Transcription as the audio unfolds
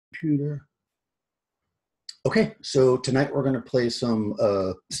computer. Okay, so tonight we're going to play some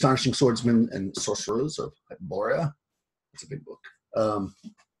Astonishing Swordsmen and Sorcerers of Hyperboria. It's a big book.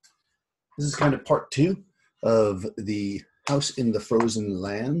 This is kind of part 2 of the House in the Frozen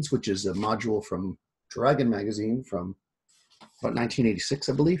Lands, which is a module from Dragon magazine from about 1986,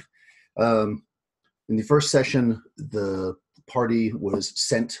 I believe. In the first session, the party was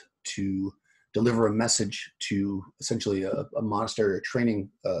sent to deliver a message to essentially a monastery or training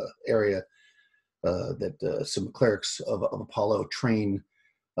area that some clerics of Apollo train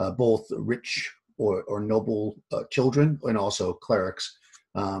both rich or noble children and also clerics.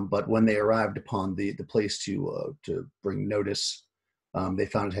 But when they arrived upon the place to bring notice, they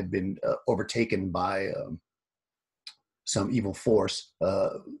found it had been overtaken by some evil force.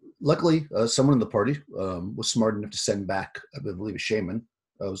 Luckily, someone in the party was smart enough to send back, I believe, a shaman.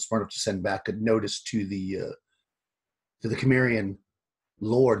 Was smart enough to send back a notice to the Kimmerian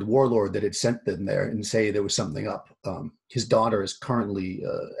warlord that had sent them there and say there was something up. His daughter is currently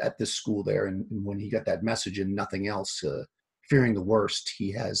at this school there, and when he got that message and nothing else, fearing the worst,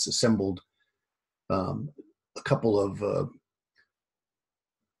 he has assembled a couple of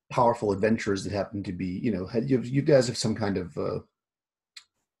powerful adventurers that happen to be, you guys have some kind of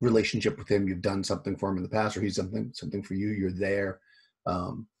relationship with him. You've done something for him in the past, or he's something for you. You're there.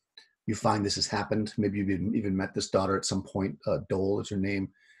 You find this has happened. Maybe you've even met this daughter at some point. Dhol is her name.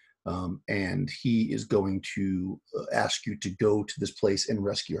 And he is going to ask you to go to this place and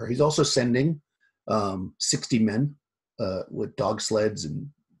rescue her. He's also sending 60 men with dog sleds and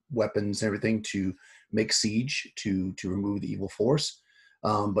weapons and everything to make siege to remove the evil force.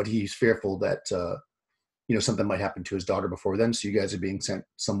 But he's fearful that something might happen to his daughter before then. So you guys are being sent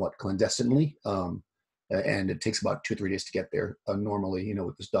somewhat clandestinely. And it takes about 2 or 3 days to get there normally,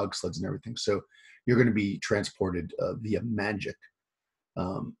 with this dog sleds and everything. So you're going to be transported via magic.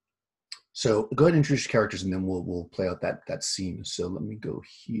 So go ahead and introduce your characters, and then we'll play out that scene. So let me go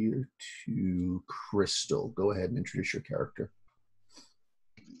here to Crystal. Go ahead and introduce your character.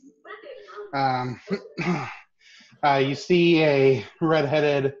 You see a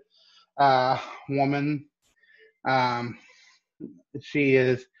redheaded woman. She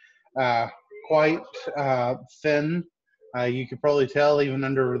is quite thin. You could probably tell even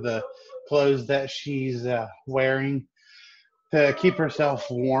under the clothes that she's wearing to keep herself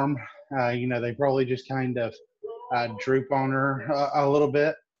warm. They probably just kind of droop on her a little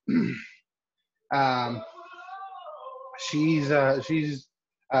bit. She's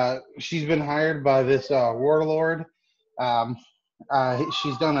been hired by this warlord.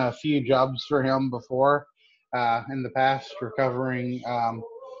 She's done a few jobs for him before in the past, recovering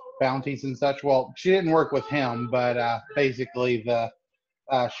bounties and such. Well, she didn't work with him, but basically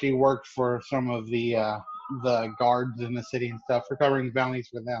she worked for some of the guards in the city and stuff, recovering bounties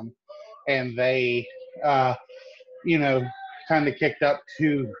for them. And they, kind of kicked up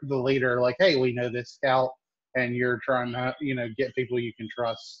to the leader, like, hey, we know this scout, and you're trying to, get people you can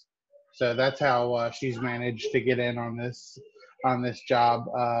trust. So that's how she's managed to get in on this job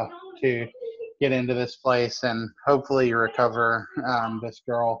to get into this place and hopefully recover this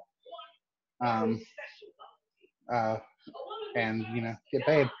girl. And get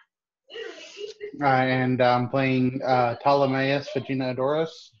paid. And I'm playing Ptolemaeus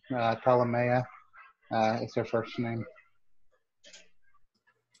Vaginadoros. Ptolemea is her first name.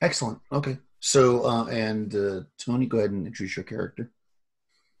 Excellent. Okay. So, Tony, go ahead and introduce your character.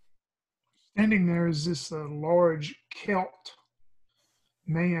 Standing there is this large Celt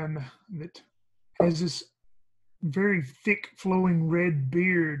man that has this very thick flowing red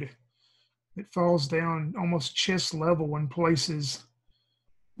beard that falls down almost chest level in places.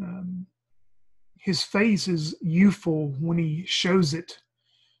 His face is youthful when he shows it,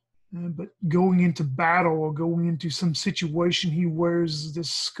 but going into battle or going into some situation, he wears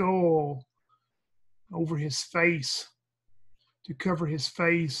this skull over his face to cover his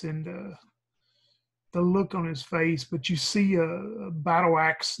face and the look on his face. But you see a battle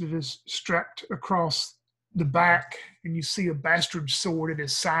axe that is strapped across the back, and you see a bastard sword at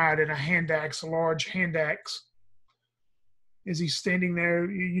his side and a large hand axe. As he's standing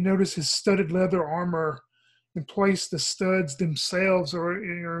there, you notice his studded leather armor. In place, the studs themselves are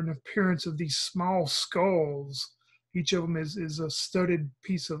an appearance of these small skulls. Each of them is a studded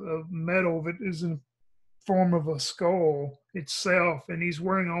piece of metal that is in form of a skull itself. And he's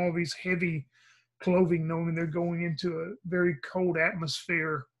wearing all these heavy clothing, knowing they're going into a very cold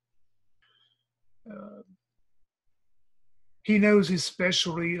atmosphere. He knows his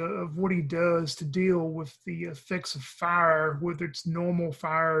specialty of what he does to deal with the effects of fire, whether it's normal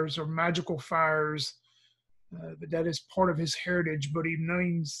fires or magical fires. that is part of his heritage, but he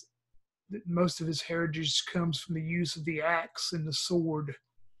names that most of his heritage comes from the use of the axe and the sword.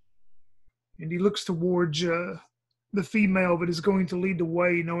 And he looks towards the female that is going to lead the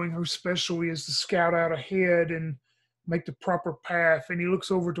way, knowing her specialty is to scout out ahead and make the proper path. And he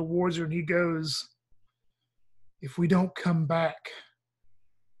looks over towards her and he goes, "If we don't come back,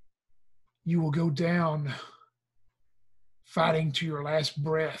 you will go down fighting to your last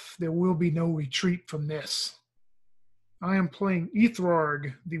breath. There will be no retreat from this." I am playing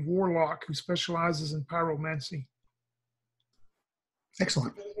Ethrarg, the warlock who specializes in pyromancy.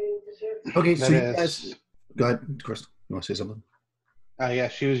 Excellent. Okay, so That you is- guys, go ahead, Chris. You want to say something?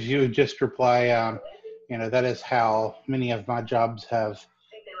 Yeah, you would just reply, that is how many of my jobs have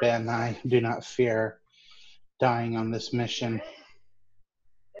been. I do not fear dying on this mission.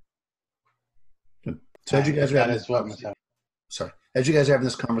 Good. So as you guys are That having is this what must conversation, as you guys are having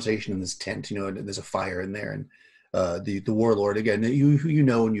this conversation in this tent, and there's a fire in there, and the warlord again, you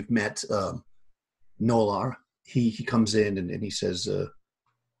know, and you've met Nhollia. He comes in and he says, "All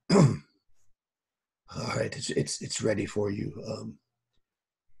right, it's ready for you.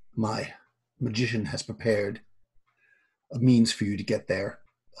 My magician has prepared a means for you to get there.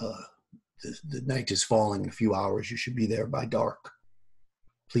 The night is falling in a few hours. You should be there by dark.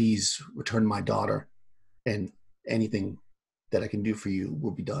 Please return my daughter, and anything that I can do for you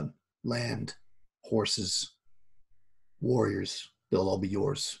will be done. Land, horses, warriors, they'll all be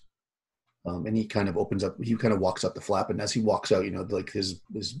yours." And he kind of walks up the flap, and as he walks out, like his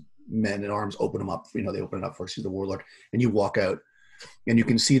men at arms open him up. They open it up for the warlord, and you walk out, and you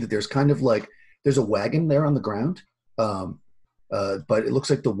can see that there's kind of like there's a wagon there on the ground, but it looks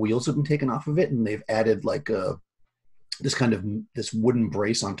like the wheels have been taken off of it, and they've added like this wooden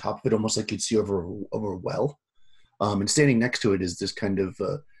brace on top of it, almost like you'd see over a well. And standing next to it is this kind of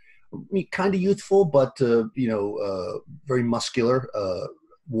youthful, but very muscular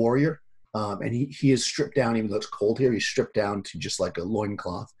warrior. And he is stripped down, even though it's cold here. He's stripped down to just like a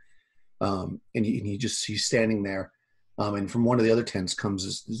loincloth. And he's standing there. And from one of the other tents comes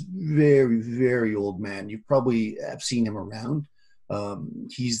this very, very old man. You probably have seen him around.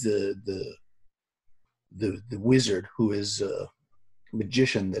 He's the wizard who is a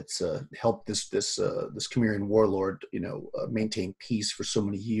magician that's helped this Kimmerian warlord, maintain peace for so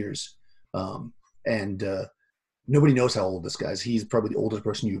many years. And nobody knows how old this guy is. He's probably the oldest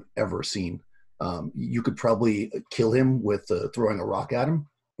person you've ever seen. You could probably kill him with throwing a rock at him,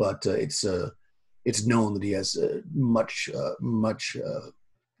 but it's known that he has much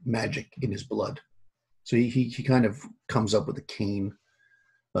magic in his blood. So he kind of comes up with a cane,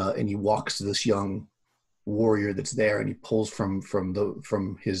 and he walks to this young warrior that's there, and he pulls from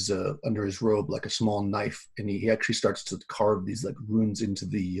his under his robe like a small knife, and he actually starts to carve these like runes into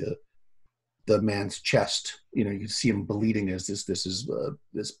the man's chest. You can see him bleeding as this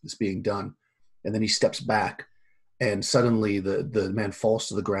is being done, and then he steps back, and suddenly the man falls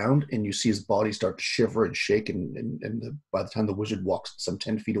to the ground, and you see his body start to shiver and shake, and by the time the wizard walks some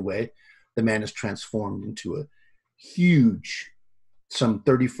 10 feet away, the man is transformed into a huge, some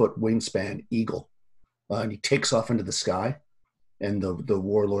 30-foot wingspan eagle, and he takes off into the sky, and the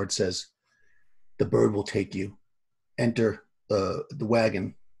warlord says, "The bird will take you. Enter the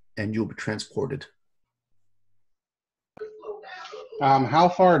wagon, and you'll be transported." How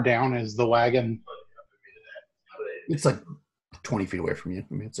far down is the wagon? It's like 20 feet away from you.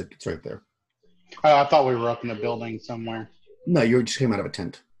 I mean, it's right there. Oh, I thought we were up in a building somewhere. No, you just came out of a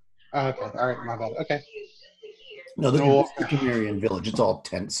tent. Oh, okay, all right, my bad. Okay. No, this is the Kimmerian village. It's all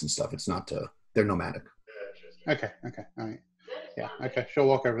tents and stuff. It's not. They're nomadic. Okay, all right. Yeah, okay. She'll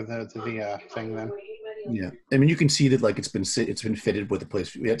walk over to the thing then. Yeah, I mean, you can see that like it's been fitted with a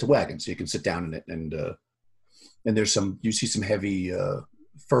place. It's a wagon, so you can sit down in it, and there's you see some heavy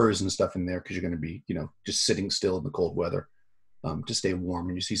furs and stuff in there because you're going to be just sitting still in the cold weather to stay warm,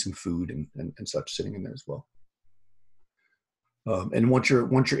 and you see some food and such sitting in there as well. And once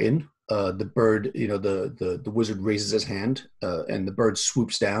you're in, the bird, the wizard raises his hand, and the bird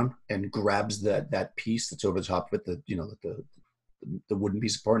swoops down and grabs that piece that's over the top of it, the wooden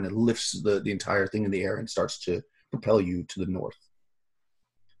piece apart, and it lifts the entire thing in the air and starts to propel you to the north.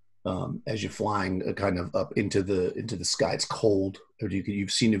 As you're flying kind of up into the sky. It's cold.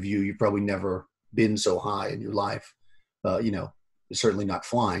 You've seen a view. You've probably never been so high in your life. Certainly not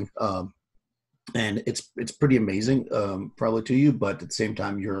flying. And it's pretty amazing, probably to you, but at the same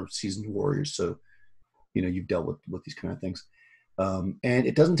time, you're seasoned warriors, so you've dealt with these kind of things. And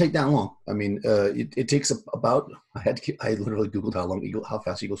it doesn't take that long. I mean, it takes about. I literally Googled how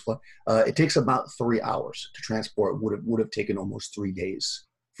fast eagles fly. It takes about 3 hours to transport. Would have taken almost 3 days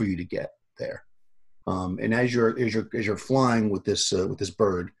for you to get there. And as you're flying with this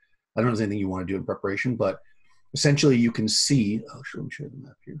bird, I don't know if there's anything you want to do in preparation, but essentially you can see. Oh, let me share the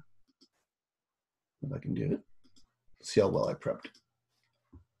map here. If I can do it. Let's see how well I prepped.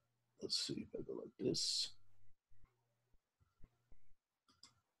 Let's see if I go like this.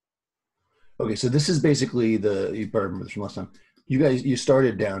 Okay, so this is basically you probably remember this from last time. You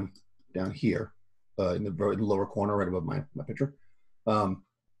started down here in the lower corner, right above my picture. Of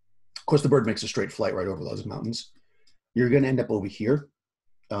course, the bird makes a straight flight right over those mountains. You're going to end up over here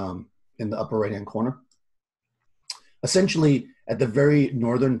in the upper right-hand corner. Essentially, at the very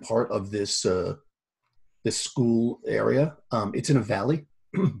northern part of this school area, it's in a valley.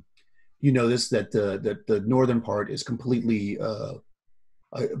 You notice that the northern part is completely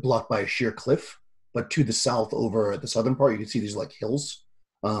blocked by a sheer cliff, but to the south, over at the southern part, you can see these like hills.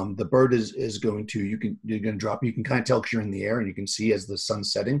 The bird is going to you're going to drop. You can kind of tell because you're in the air, and you can see as the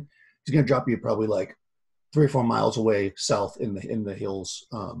sun's setting. He's going to drop you probably like 3 or 4 miles away south in the hills,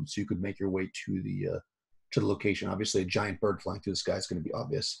 so you could make your way to the location. Obviously, a giant bird flying through the sky is going to be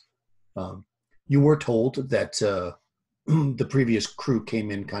obvious. You were told that the previous crew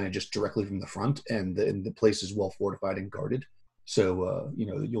came in kind of just directly from the front, and the place is well fortified and guarded. So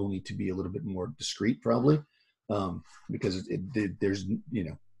you'll need to be a little bit more discreet, probably, because there's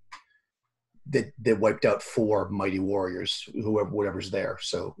they wiped out 4 mighty warriors, whatever's there.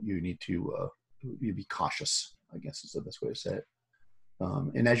 So you need to you be cautious, I guess is the best way to say it.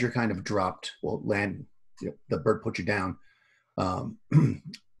 And as you're kind of dropped, land, the bird put you down.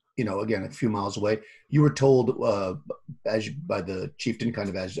 Again, a few miles away, you were told by the chieftain, kind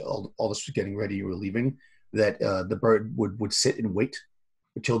of as all this was getting ready, you were leaving, that the bird would sit and wait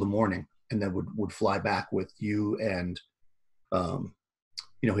until the morning, and then would fly back with you and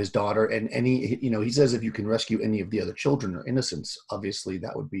his daughter, and he says if you can rescue any of the other children or innocents, obviously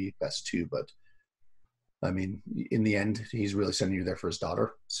that would be best too. But I mean, in the end, he's really sending you there for his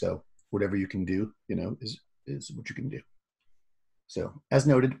daughter. So whatever you can do, is what you can do. So as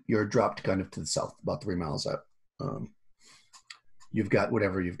noted, you're dropped kind of to the south, about 3 miles out. You've got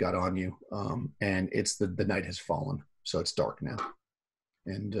whatever you've got on you, and it's the night has fallen, so it's dark now.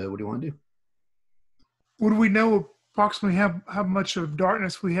 And what do you want to do? Would we know approximately how much of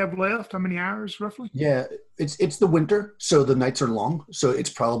darkness we have left? How many hours roughly? Yeah, it's the winter, so the nights are long. So it's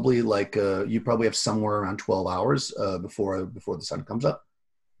probably like you probably have somewhere around 12 hours before the sun comes up.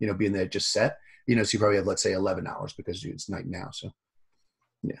 Being that it just set. So you probably have, let's say, 11 hours because it's night now. So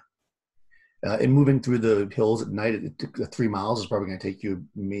yeah. And moving through the hills at night, 3 miles is probably going to take you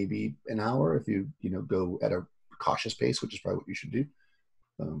maybe an hour if you go at a cautious pace, which is probably what you should do.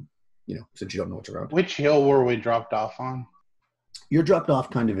 Since you don't know what's around. Which hill were we dropped off on? You're dropped off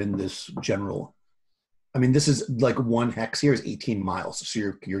kind of in this general. I mean, this is like 1 hex here is 18 miles,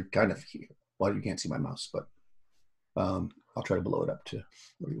 so you're kind of here. Well, you can't see my mouse, but I'll try to blow it up to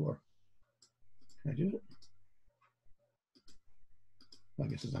where you are. Can I do it? I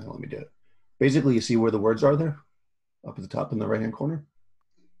guess it's not going to let me do it. Basically, you see where the words are there? Up at the top in the right-hand corner?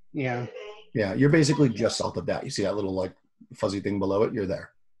 Yeah. Yeah, you're basically just south of that. You see that little, like, fuzzy thing below it? You're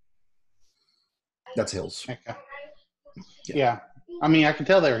there. That's hills. Okay. Yeah. I mean, I can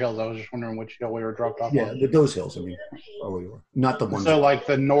tell they were hills. I was just wondering which hill we were dropped off on. Yeah, those hills, I mean, are where you were. Not the ones. So, like,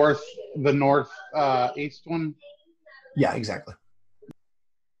 the north east one? Yeah, exactly.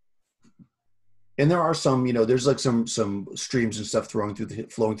 And there are some, there's like some streams and stuff flowing through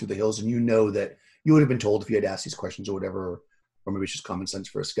the hills, and that you would have been told if you had asked these questions or whatever, or maybe it's just common sense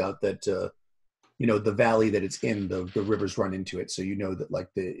for a scout that the valley that it's in, the rivers run into it, so that like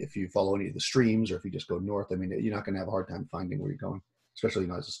if you follow any of the streams or if you just go north, I mean, you're not going to have a hard time finding where you're going, especially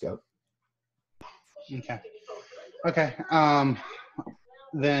as a scout. Okay.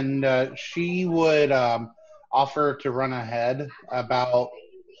 Then she would offer to run ahead about.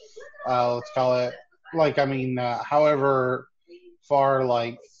 Let's call it, however far,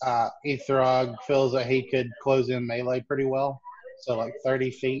 Ethrog feels that he could close in melee pretty well. So, 30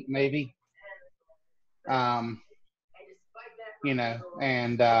 feet, maybe.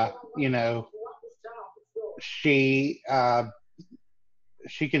 She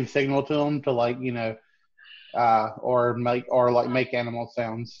can signal to him to, make animal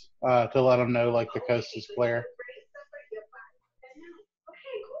sounds to let him know, the coast is clear.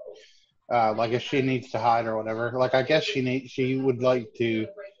 If she needs to hide or whatever. I guess she would like to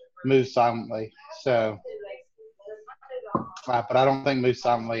move silently. So, but I don't think move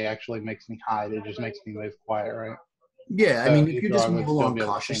silently actually makes me hide. It just makes me move quiet, right? Yeah, I mean, if you just move along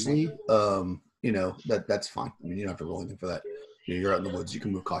cautiously, that's fine. I mean, you don't have to roll anything for that. You're out in the woods. You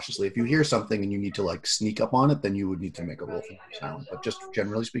can move cautiously. If you hear something and you need to sneak up on it, then you would need to make a roll for silent. But just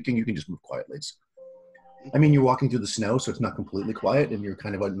generally speaking, you can just move quietly. I mean, you're walking through the snow, so it's not completely quiet, and you're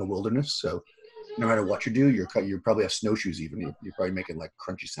kind of out in the wilderness. So no matter what you do, you probably have snowshoes. Even you're probably making like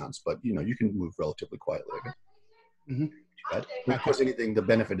crunchy sounds, but you can move relatively quietly. I guess. Mm-hmm. But of course, the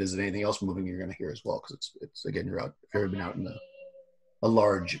benefit is that anything else moving, you're going to hear as well, because it's again, you're out. If you've ever been out in a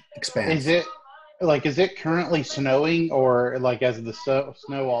large expanse. Is it currently snowing, or like as the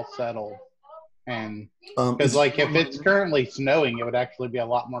snow all settled? And because if it's currently snowing, it would actually be a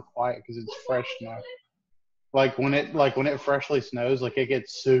lot more quiet because it's fresh snow. When it freshly snows, like it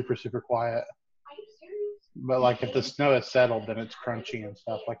gets super super quiet. But like if the snow is settled, then it's crunchy and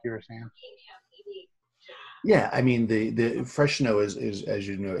stuff, like you were saying. Yeah, I mean the fresh snow is as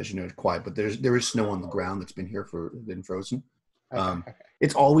you know quiet, but there is snow on the ground that's been frozen. Okay.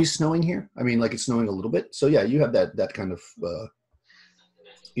 It's always snowing here. I mean, like it's snowing a little bit. So yeah, you have that kind of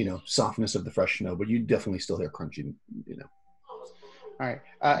softness of the fresh snow, but you definitely still hear crunching. All right.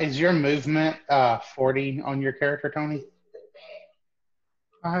 Is your movement 40 on your character, Tony?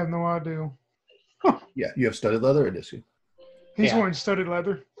 I have no idea. Yeah, you have studded leather, or does he? He's wearing studded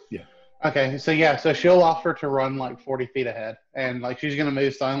leather. Yeah. Okay, so she'll offer to run like 40 feet ahead, and like she's gonna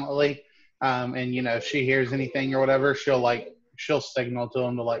move silently. And if she hears anything or whatever, she'll signal to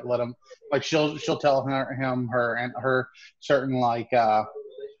him to like let him, like she'll tell her certain like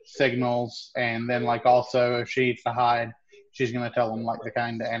signals, and then like also if she needs to hide, she's gonna tell him like the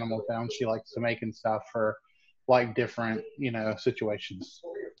kind of animal sounds she likes to make and stuff for like different situations.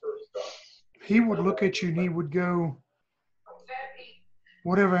 He would look at you and he would go,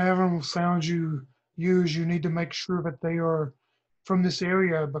 whatever animal sounds you use, you need to make sure that they are from this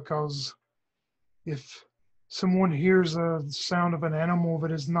area, because if someone hears a sound of an animal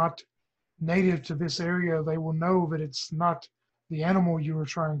that is not native to this area, they will know that it's not the animal you were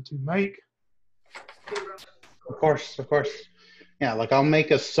trying to make. Of course. Yeah, like I'll make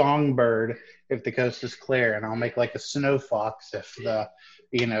a songbird if the coast is clear, and I'll make like a snow fox if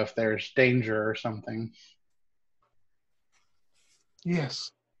if there's danger or something. Yes.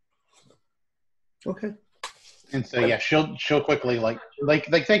 Okay. And so yeah, she'll quickly like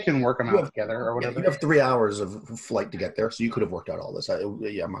they can work them out together or whatever. You have 3 hours of flight to get there, so you could have worked out all this. I'm not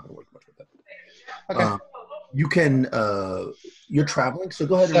going to work much with that. Okay. You can. You're traveling, so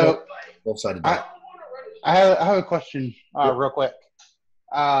go ahead and roll both-sided die. I have a question, real quick.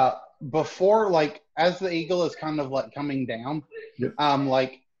 Before, like, as the eagle is kind of like coming down,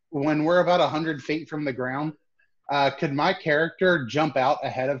 like when we're about 100 feet from the ground, could my character jump out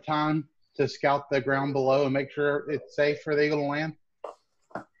ahead of time to scout the ground below and make sure it's safe for the eagle to land?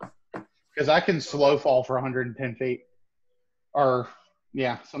 Because I can slow fall for 110 feet, or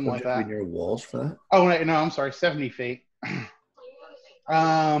something like that. Near walls for that? Oh wait, no, I'm sorry, 70 feet.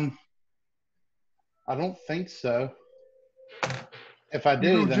 I don't think so. If I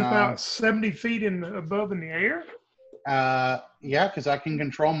do, then jump out 70 feet above in the air. Yeah, because I can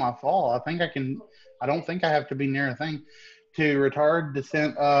control my fall. I think I can. I don't think I have to be near a thing to retard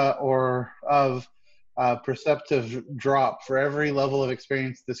descent or of perceptive drop. For every level of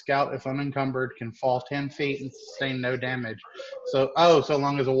experience, the scout, if unencumbered, can fall 10 feet and sustain no damage. So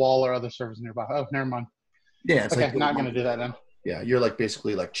long as a wall or other surface nearby. Oh, never mind. Yeah, it's okay. Not going to do that then. Yeah, you're like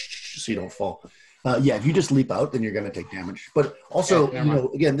basically like so you don't fall. If you just leap out, then you're going to take damage. But also,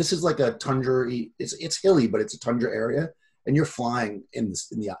 again, this is like a tundra. It's hilly, but it's a tundra area, and you're flying in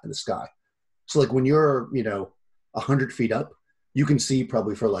the sky. So like when you're 100 feet up, you can see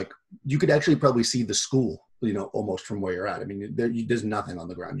you could actually probably see the school, almost from where you're at. I mean, there's nothing on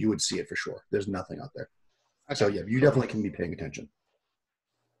the ground. You would see it for sure. There's nothing out there. Okay. So yeah, you definitely can be paying attention.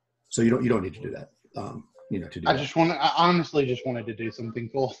 So you don't need to do that. To do I honestly just wanted to do something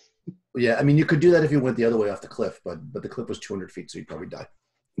cool. Yeah, I mean, you could do that if you went the other way off the cliff, but the cliff was 200 feet, so you'd probably die.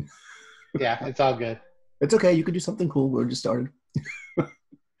 Yeah, it's all good. It's okay. You could do something cool. We're just started.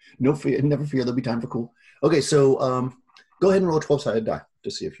 No fear. Never fear. There'll be time for cool. Okay, so go ahead and roll a 12-sided die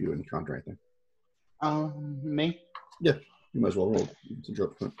to see if you encounter anything. Me? Yeah, you might as well roll. Since you're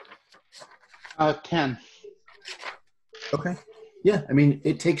up front. 10. Okay. Yeah, I mean,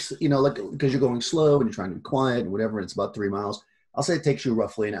 it takes, because you're going slow and you're trying to be quiet and whatever, it's about 3 miles. I'll say it takes you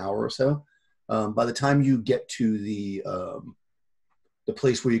roughly an hour or so. By the time you get to the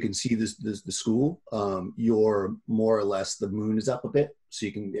place where you can see the school, you're more or less, the moon is up a bit, so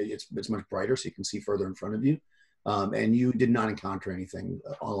it's much brighter, so you can see further in front of you. And you did not encounter anything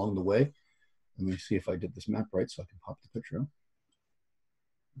along the way. Let me see if I did this map right, so I can pop the picture up.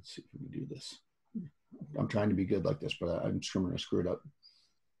 Let's see if we can do this. I'm trying to be good like this, but I'm sure I'm going to screw it up.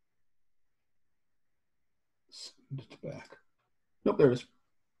 Just back. Nope, there it is.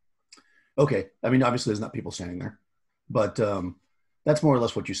 Okay. I mean, obviously, there's not people standing there, but that's more or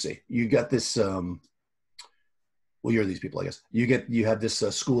less what you see. You got this well, you're these people, I guess. You have this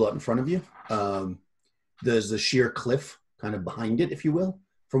school out in front of you. There's the sheer cliff kind of behind it, if you will.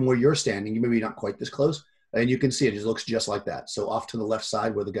 From where you're standing, you maybe not quite this close, and you can see it. It looks just like that. So off to the left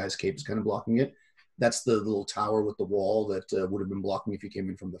side, where the guy's cape is kind of blocking it, that's the little tower with the wall that would have been blocking if you came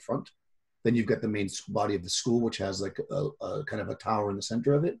in from the front. Then you've got the main body of the school, which has like a kind of a tower in the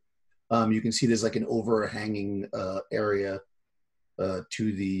center of it. You can see there's like an overhanging area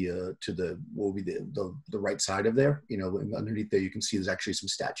to the what will be the right side of there. You know, underneath there, you can see there's actually some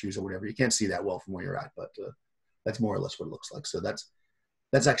statues or whatever. You can't see that well from where you're at, but that's more or less what it looks like. So that's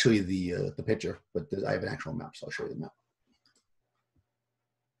actually the picture, but I have an actual map, so I'll show you the map.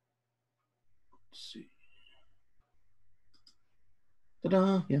 Let's see.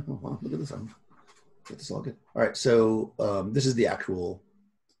 Ta-da! Yeah, oh, wow, look at this. Get this all good. All right, so this is the actual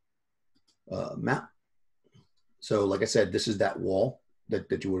map. So, like I said, this is that wall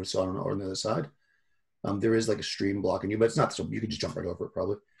that you would have saw on the other side. There is like a stream blocking you, but it's not so you can just jump right over it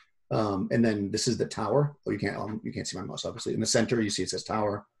probably. And then this is the tower. Oh, you can't see my mouse obviously. In the center, you see it says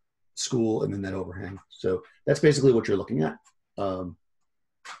tower, school, and then that overhang. So that's basically what you're looking at.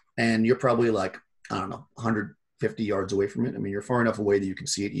 And you're probably like, I don't know, 150 yards away from it. I mean, you're far enough away that you can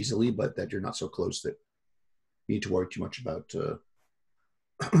see it easily, but that you're not so close that you need to worry too much about,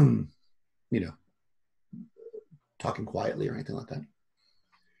 you know, talking quietly or anything like that.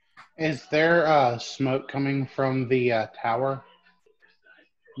 Is there smoke coming from the tower?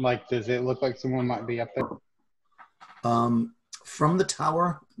 Like, does it look like someone might be up there? From the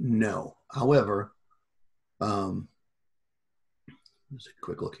tower, no. However, let's take a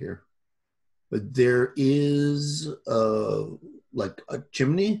quick look here. But there is like a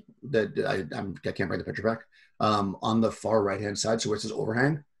chimney that I can't bring the picture back. On the far right hand side, so where it says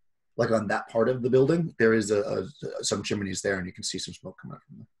overhang, like on that part of the building, there is some chimneys there, and you can see some smoke coming out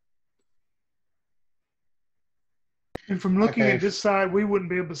from there. And from looking at this side, we wouldn't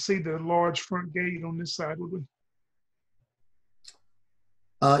be able to see the large front gate on this side, would we?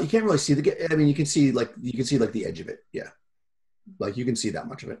 You can't really see the gate. I mean, you can see like the edge of it. Yeah, like you can see that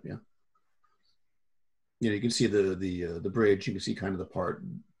much of it. Yeah. You know, you can see the bridge. You can see kind of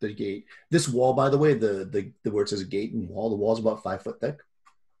the gate. This wall, by the way, the where it says gate and wall, the wall's about 5 foot thick.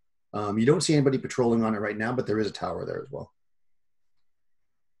 You don't see anybody patrolling on it right now, but there is a tower there as well.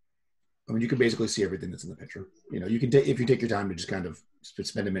 I mean, you can basically see everything that's in the picture. You know, you can if you take your time to just kind of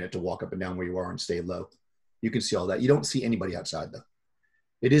spend a minute to walk up and down where you are and stay low, you can see all that. You don't see anybody outside though.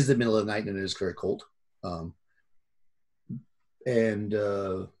 It is the middle of the night and it is very cold.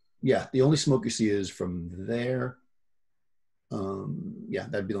 Yeah, the only smoke you see is from there. Yeah,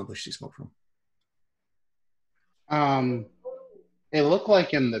 that'd be the only place you see smoke from. It looked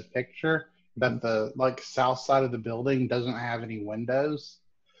like in the picture that the south side of the building doesn't have any windows.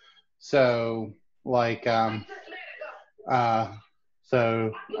 So Tamala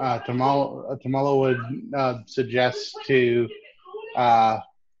would suggest to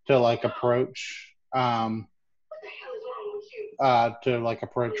approach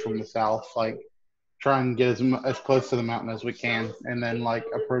approach from the south, like try and get as close to the mountain as we can, and then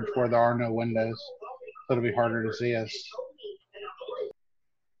approach where there are no windows, so it'll be harder to see us.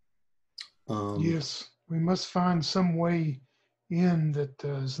 Yes, we must find some way in that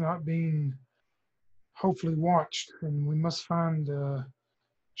is not being hopefully watched, and we must find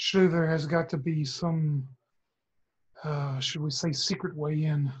sure there has got to be some should we say secret way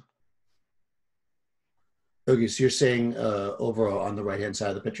in. Okay, so you're saying over on the right hand side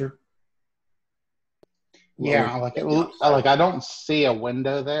of the picture? Yeah, I don't see a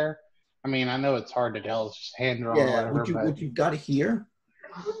window there. I mean, I know it's hard to tell, it's just hand drawn or whatever. What you've got here,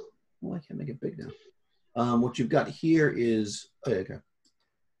 I can't make it big now. What you've got here is okay.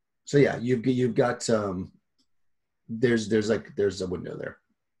 So yeah, you've got there's a window there.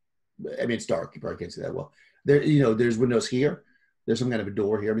 I mean, it's dark. You probably can't see that well. There's windows here. There's some kind of a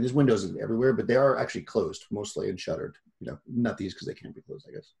door here. I mean, there's windows everywhere, but they are actually closed mostly and shuttered. Not these because they can't be closed,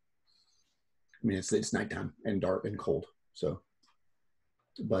 I guess. I mean, it's nighttime and dark and cold. So,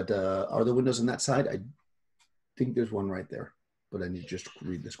 but are there windows on that side? I think there's one right there, but I need to just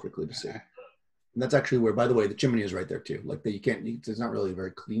read this quickly to see. And that's actually where, by the way, the chimney is right there too. Like it's not really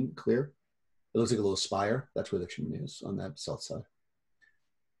very clear. It looks like a little spire. That's where the chimney is on that south side.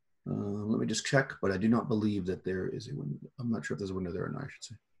 Let me just check, but I do not believe that there is a window. I'm not sure if there's a window there or not, I should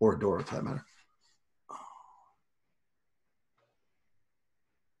say. Or a door, for that matter.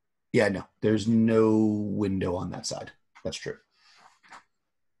 Yeah, no. There's no window on that side. That's true.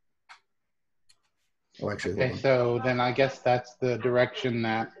 Oh, actually, okay, so then I guess that's the direction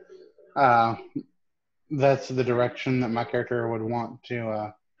that my character would want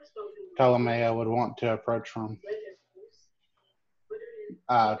to Ptolemaea would want to approach from.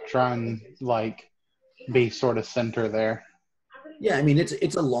 try and like be sort of center there. Yeah, I mean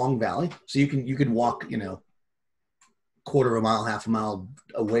it's a long valley, so you can walk, quarter of a mile, half a mile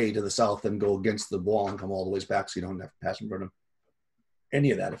away to the south and go against the wall and come all the way back, so you don't have to pass in front of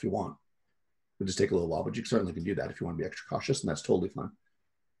any of that if you want. It'll just take a little while, but you certainly can do that if you want to be extra cautious, and that's totally fine.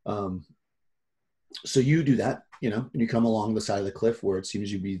 So you do that, and you come along the side of the cliff where it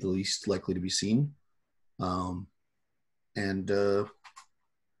seems you'd be the least likely to be seen.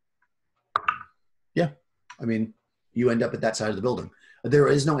 Yeah, I mean, you end up at that side of the building. There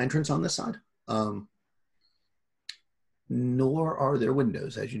is no entrance on this side, nor are there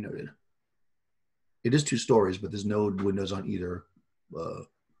windows, as you noted. It is 2 stories, but there's no windows on either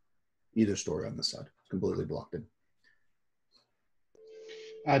story on this side. It's completely blocked in.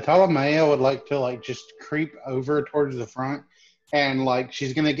 Talamaya would like to just creep over towards the front, and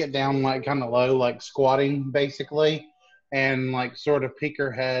she's gonna get down kind of low, squatting basically, and sort of peek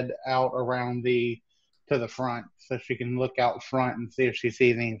her head out around to the front so she can look out front and see if she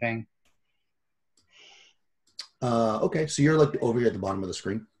sees anything. Okay, so you're over here at the bottom of the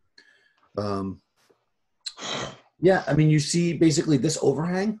screen. Yeah, I mean, you see basically this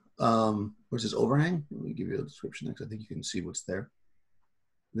overhang. Where's this overhang? Let me give you a description next. I think you can see what's there.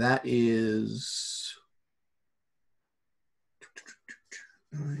 That is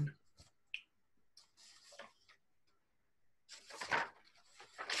 9.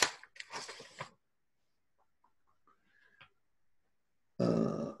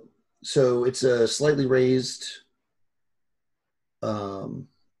 So it's a slightly raised.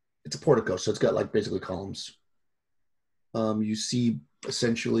 It's a portico, so it's got basically columns. You see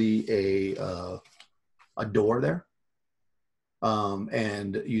essentially a door there.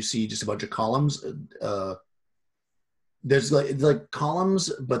 And you see just a bunch of columns. There's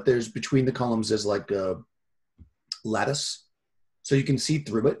columns, but between the columns there's a lattice, so you can see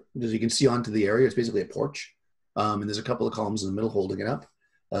through it. You can see onto the area. It's basically a porch, and there's a couple of columns in the middle holding it up.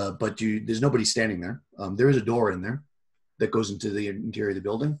 But there's nobody standing there. There is a door in there that goes into the interior of the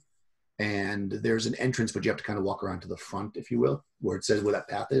building, and there's an entrance, but you have to kind of walk around to the front, if you will, where it says where that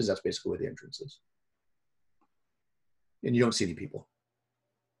path is. That's basically where the entrance is. And you don't see any people.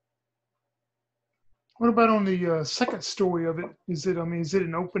 What about on the second story of it? Is it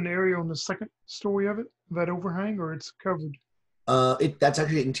an open area on the second story of it, that overhang, or it's covered? That's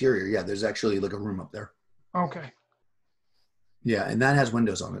actually interior. Yeah, there's actually a room up there. Okay. Yeah, and that has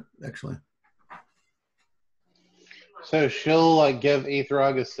windows on it, actually. So she'll give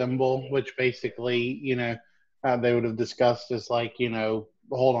Ethrog a symbol, which basically, they would have discussed as hold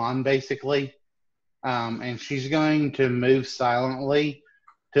on, basically. And she's going to move silently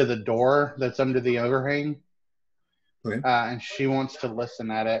to the door that's under the overhang. Okay. And she wants to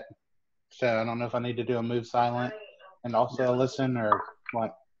listen at it. So I don't know if I need to do a move silent and also listen or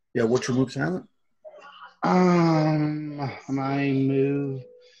what. Yeah, what's your move silent? My move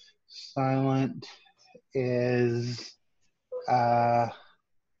silent is I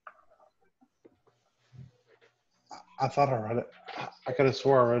thought I wrote it. I could have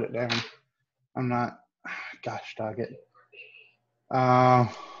swore I wrote it down. I'm not. Gosh dog it.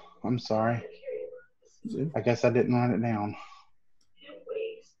 I'm sorry. I guess I didn't write it down.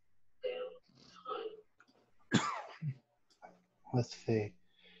 Let's see.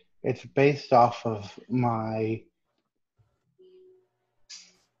 It's based off of my.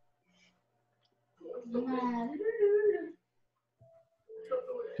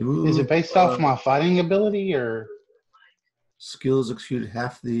 Is it based off my fighting ability or? Skills execute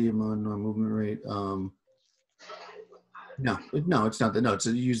half the amount of movement rate. No, it's not. No, it's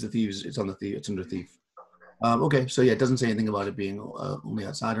use the thieves. It's on the thief. It's under thief. Okay, so yeah, it doesn't say anything about it being only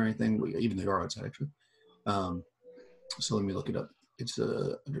outside or anything. Even though you are outside, actually. So let me look it up. It's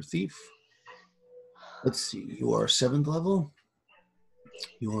under thief. Let's see. You are 7th level.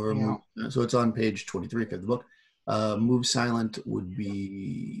 So it's on page 23 of the book. Move silent would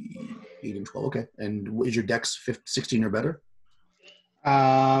be 8 and 12. Okay, and is your dex 16 or better?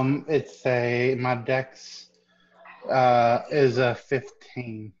 My dex is a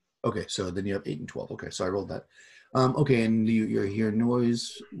 15. Okay, so then you have 8 and 12. Okay, so I rolled that. Okay, and your hear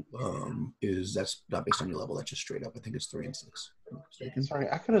noise that's not based on your level. That's just straight up. I think it's 3 and 6. Sorry,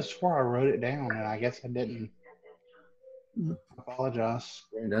 I could have swore I wrote it down, and I guess I didn't. I apologize.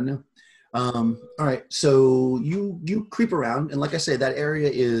 We're done now. All right, so you creep around, and like I say, that area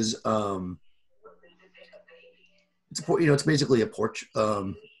is it's basically a porch.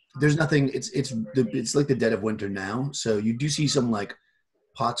 There's nothing. It's like the dead of winter now, so you do see some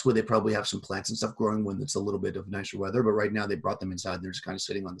pots where they probably have some plants and stuff growing when it's a little bit of nicer weather. But right now they brought them inside. They're just kind of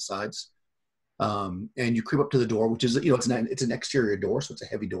sitting on the sides. And you creep up to the door, which is, it's an exterior door, so it's a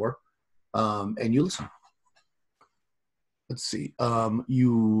heavy door. And you listen. Let's see.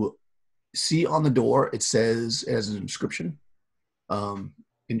 You see on the door, it says, as an inscription,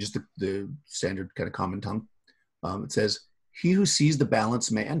 in just the standard kind of common tongue. It says, "He who sees the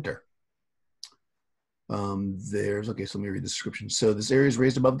balance may enter." Okay, so let me read the description. So this area is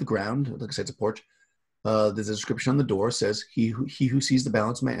raised above the ground. Like I said, it's a porch. There's a description on the door, says, he who sees the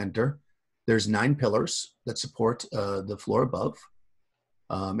balance may enter. There's 9 pillars that support the floor above.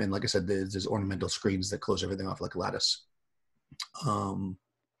 And like I said, there's ornamental screens that close everything off like a lattice.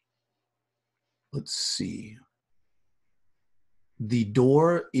 Let's see. The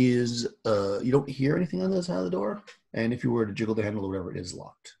door is, you don't hear anything on the other side of the door. And if you were to jiggle the handle or whatever, it is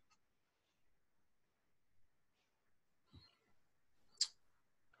locked.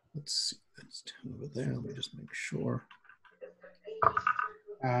 Let's see. That's 2 over there. Let me just make sure.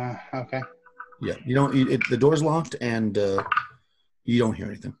 Okay. Yeah, you don't. The door's locked, and you don't hear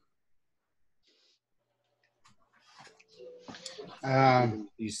anything.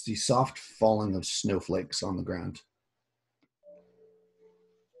 These soft falling of snowflakes on the ground.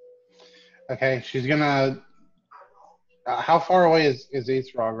 Okay, she's gonna. How far away is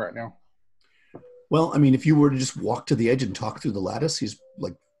Eathrog right now? Well, I mean, if you were to just walk to the edge and talk through the lattice, he's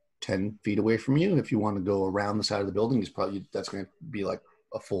like 10 feet away from you. If you want to go around the side of the building, that's going to be like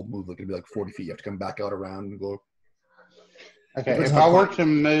a full move. Like it'd be like 40 feet. You have to come back out around and go. Okay, if I were to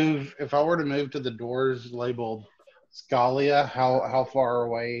move to the doors labeled Scholia, how far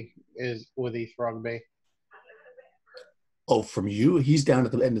away would Eathrog be? Oh, from you, he's down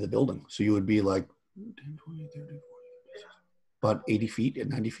at the end of the building, so you would be like 10, 20, 30, 40, about 80 feet and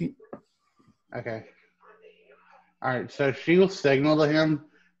 90 feet. Okay. All right, so she will signal to him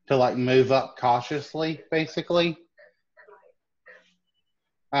to like move up cautiously, basically.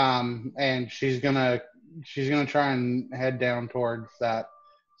 And she's gonna try and head down towards that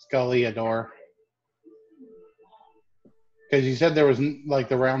Scholia door. Because you said there was like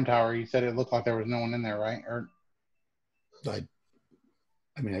the round tower. You said it looked like there was no one in there, right? Or I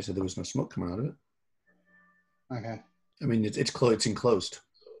said there was no smoke coming out of it. Okay. I mean, it's enclosed,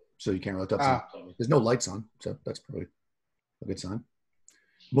 so you can't really touch it. There's no lights on, so that's probably a good sign.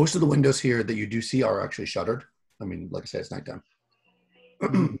 Most of the windows here that you do see are actually shuttered. I mean, like I said, it's nighttime.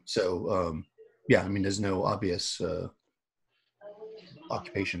 So, yeah, I mean, there's no obvious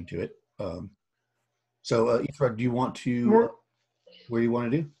occupation to it. So, Ephra, do you want to, where do you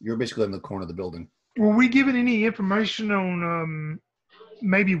want to do? You're basically in the corner of the building. Were we given any information on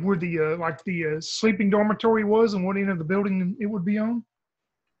maybe where the sleeping dormitory was and what end of the building it would be on?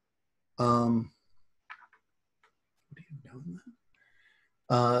 What do you know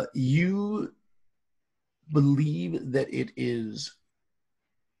that? You believe that it is.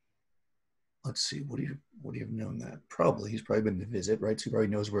 Let's see. What do you have known that? Probably he's probably been to visit, right? So he probably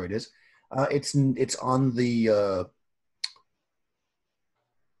knows where it is. It's on the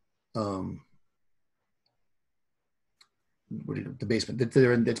the basement.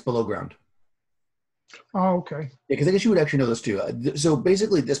 It's below ground. Oh, okay. Yeah, because I guess you would actually know this too. So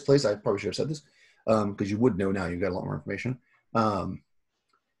basically, this place, I probably should have said this, because you would know now. You've got a lot more information.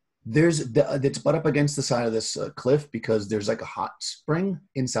 It's butt up against the side of this cliff because there's like a hot spring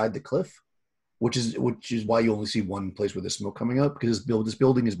inside the cliff, which is why you only see one place where there's smoke coming up, because this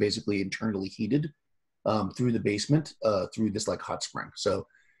building is basically internally heated through the basement through this like hot spring. So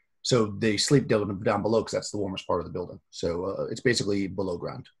they sleep down below because that's the warmest part of the building. So it's basically below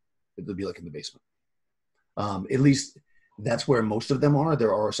ground. It would be like in the basement. At least that's where most of them are.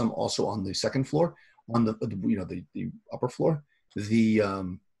 There are some also on the second floor, on the upper floor.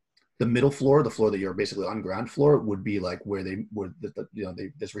 The middle floor, the floor that you're basically on ground floor, would be like where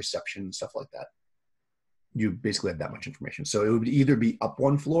there's reception and stuff like that. You basically have that much information. So it would either be up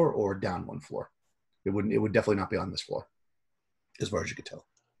one floor or down one floor. It would definitely not be on this floor, as far as you could tell.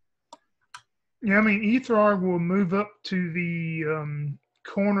 Yeah, I mean, Ethrog will move up to the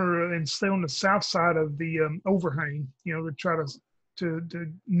corner and stay on the south side of the overhang, to try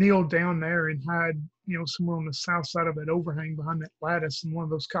to kneel down there and hide, somewhere on the south side of that overhang behind that lattice and one of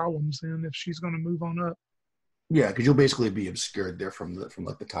those columns. And if she's going to move on up, yeah, because you'll basically be obscured there from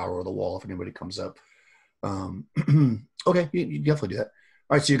like the tower or the wall if anybody comes up. Okay, you definitely do that.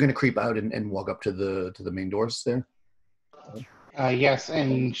 All right, so you're going to creep out and walk up to the main doors there. Yes,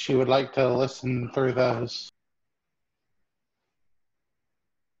 and she would like to listen through those.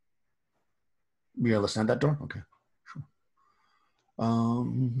 You're gonna listen at that door? Okay, sure.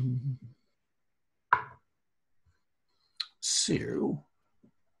 So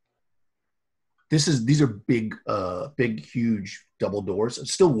These are big, huge double doors.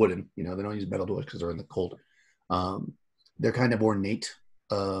 It's still wooden. They don't use metal doors because they're in the cold. They're kind of ornate.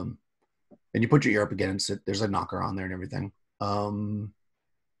 And you put your ear up against it. There's a knocker on there and everything. You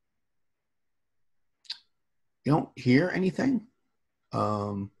don't hear anything.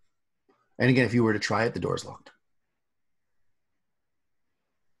 And again, if you were to try it, the door's locked.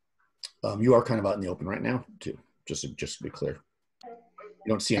 You are kind of out in the open right now, too. Just to be clear. You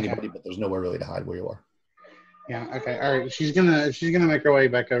don't see anybody, but there's nowhere really to hide where you are. Yeah. Okay. All right. She's gonna make her way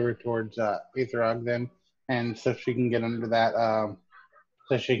back over towards Etherog then, and so she can get under that.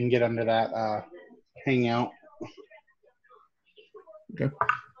 Hangout. Okay.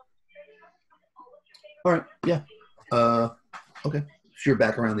 All right. Yeah. Okay. So you're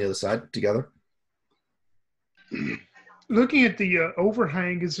back around the other side together. Looking at the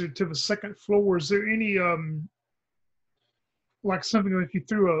overhang, is it to the second floor? Is there any like something if you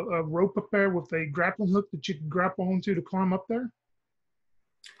threw a rope up there with a grappling hook that you could grapple onto to climb up there?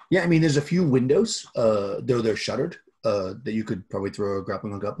 Yeah, I mean, there's a few windows, though they're shuttered, that you could probably throw a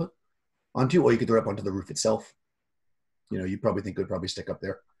grappling hook up onto, or you could throw it up onto the roof itself. You probably think it would probably stick up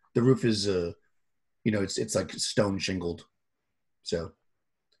there. The roof is, it's like stone shingled, so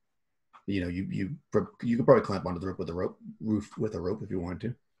you could probably climb onto the roof with a rope if you wanted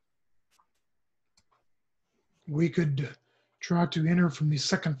to. We could try to enter from the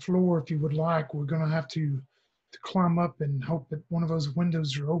second floor if you would like. We're going to have to climb up and hope that one of those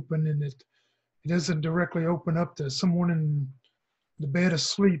windows are open and it doesn't directly open up to someone in the bed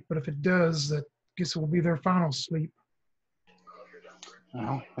asleep. But if it does, that I guess it will be their final sleep.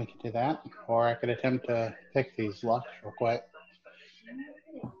 Well, we could do that, or I could attempt to pick these locks real quick.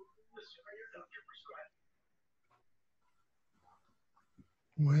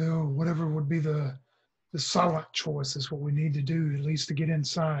 Well, whatever would be the silent choice is what we need to do, at least to get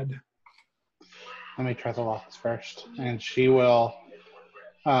inside. Let me try the locks first. And she will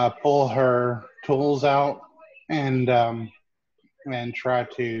pull her tools out and try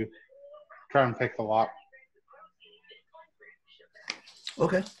and pick the lock.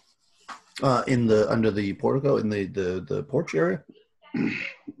 Okay. Under the portico in the porch area.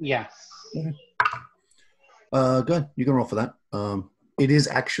 Yes. Okay. Good. You can roll for that. It is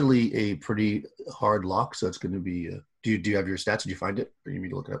actually a pretty hard lock, so it's going to be. Do you have your stats? Did you find it, or you need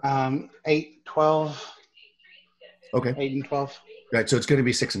to look it up? 8, 12. Okay. 8 and 12. Right. So it's going to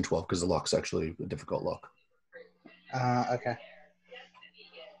be 6 and 12 because the lock's actually a difficult lock. Okay.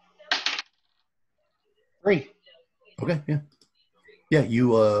 3. Okay. Yeah. Yeah.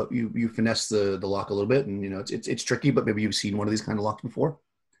 You finesse the lock a little bit, and it's tricky, but maybe you've seen one of these kind of locks before,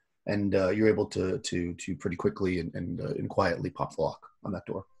 and you're able to pretty quickly and quietly pop the lock on that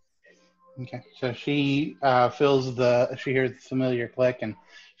door. Okay, so she she hears the familiar click and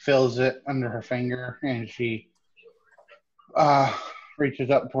feels it under her finger, and she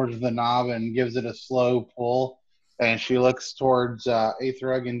reaches up towards the knob and gives it a slow pull, and she looks towards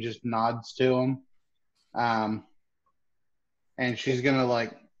Aetherug and just nods to him, and she's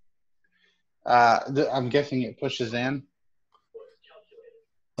gonna I'm guessing it pushes in.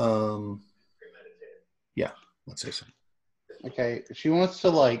 Yeah, let's say so. Okay, she wants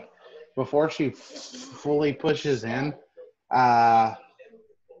to before she fully pushes in,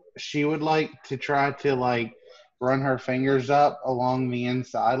 she would like to try to run her fingers up along the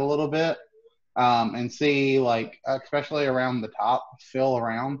inside a little bit, and see especially around the top, feel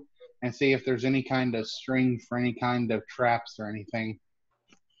around and see if there's any kind of string for any kind of traps or anything.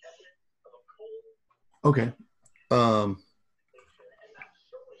 Okay.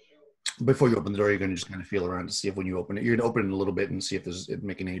 Before you open the door, you're going to just kind of feel around to see if when you open it, you're going to open it a little bit and see if there's it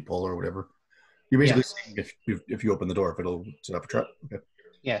making any pull or whatever. You're basically seeing if you open the door, if it'll set up a trap. Okay.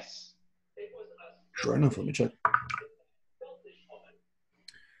 Yes. Sure enough. Let me check.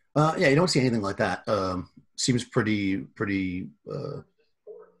 Yeah, you don't see anything like that. Seems pretty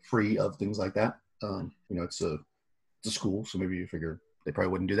free of things like that. It's a school, so maybe you figure they probably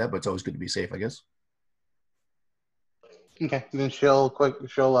wouldn't do that, but it's always good to be safe, I guess. Okay, then she'll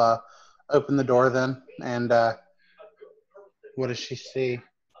open the door then, and what does she see?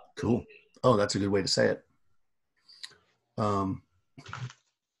 Cool. Oh, that's a good way to say it. I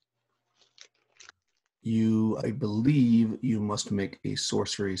believe you must make a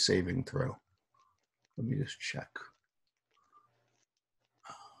sorcery saving throw. Let me just check.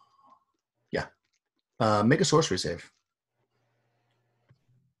 Yeah. Make a sorcery save.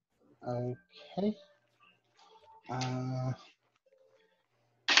 Okay.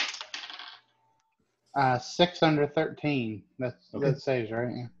 6 under 13. That saves,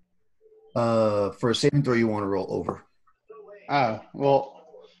 right? For a saving throw, you want to roll over. Oh, well,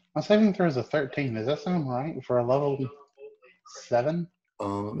 My saving throw is a 13. Does that sound right for a level 7?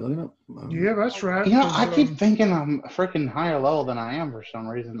 Let me look it up. Yeah, that's right. You know, I keep thinking I'm a freaking higher level than I am for some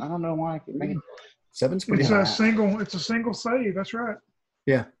reason. I don't know why I keep thinking. 7's pretty It's high. a single save. That's right.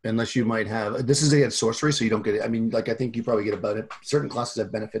 Yeah, unless you might have. This is against sorcery, so you don't get it. I mean, like I think you probably get about it. Certain classes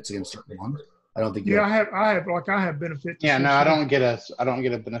have benefits against certain ones. I don't think. Yeah, I have benefit. Yeah, no, I don't get a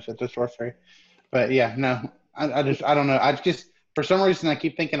benefit to sorcery. But yeah, no, I don't know. I just for some reason I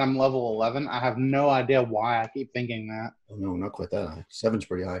keep thinking I'm level 11. I have no idea why I keep thinking that. Oh, no, not quite that high. 7's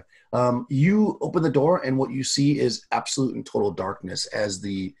pretty high. You open the door, and what you see is absolute and total darkness as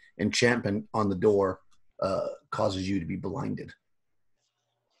the enchantment on the door causes you to be blinded.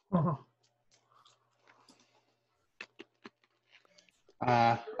 Uh-huh.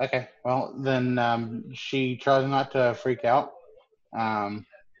 Okay, well then she tries not to freak out.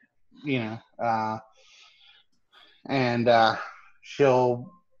 You know, and she'll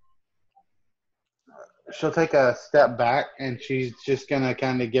take a step back, and she's just gonna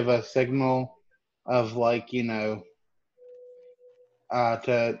kind of give a signal of like, you know,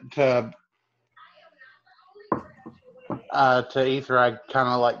 to Ether, I kind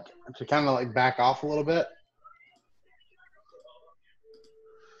of like back off a little bit.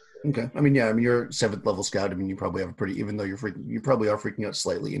 Okay. I mean, you're 7th level scout. I mean, you probably have a pretty, even though you probably are freaking out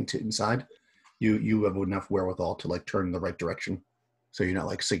slightly inside. You have enough wherewithal to like turn in the right direction, so you're not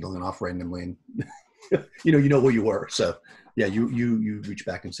like signaling off randomly, and you know where you were. So yeah, you reach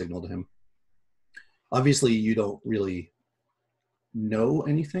back and signal to him. Obviously, you don't really know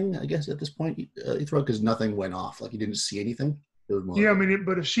anything, I guess, at this point, Ether, because nothing went off. Like you didn't see anything. It was more Yeah, I mean,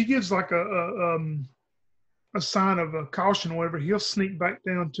 but if she gives like a sign of a caution or whatever, he'll sneak back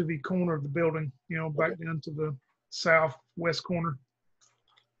down to the corner of the building, you know, back down to the southwest corner.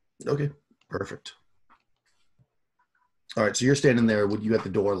 Okay, perfect. All right, so you're standing there with you at the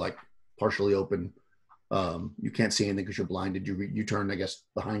door, like partially open. You can't see anything because you're blinded. You turn, I guess,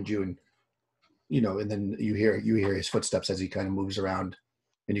 behind you, and and then you hear his footsteps as he kind of moves around,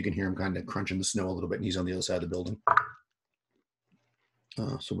 and you can hear him kind of crunching the snow a little bit, and he's on the other side of the building.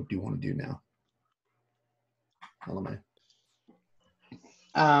 So what do you want to do now?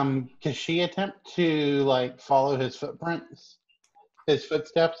 Can she attempt to like follow his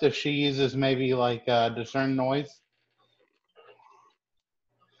footsteps if she uses maybe like discern noise?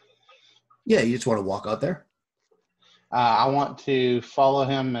 Yeah, you just want to walk out there? I want to follow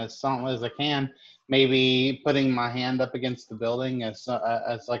him as silently as I can, maybe putting my hand up against the building as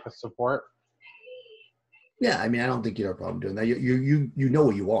like a support. Yeah, I mean, I don't think you have a problem doing that. You know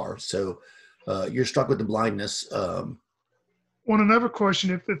where you are, so you're struck with the blindness. One another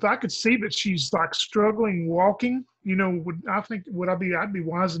question: if I could see that she's like struggling walking, I'd be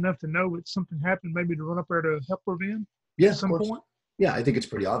wise enough to know that something happened, maybe to run up there to help her then. Yeah, at some point. Yeah, I think it's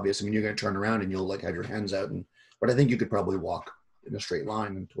pretty obvious. I mean, you're going to turn around and you'll like have your hands out, but I think you could probably walk in a straight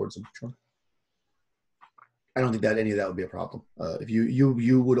line and towards them. Sure. I don't think that any of that would be a problem. If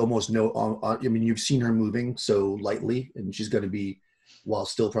you would almost know. I mean, you've seen her moving so lightly, and she's going to be, while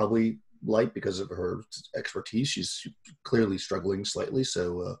still probably light because of her expertise, she's clearly struggling slightly.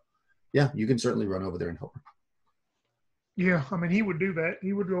 So, yeah, you can certainly run over there and help her. Yeah, I mean, he would do that.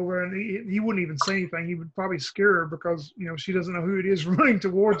 He would go over and he wouldn't even say anything. He would probably scare her because, she doesn't know who it is running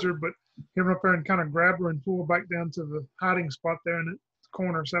towards her, but he'll run up there and kind of grab her and pull her back down to the hiding spot there in the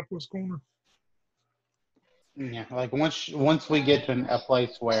corner, southwest corner. Yeah, like once we get to a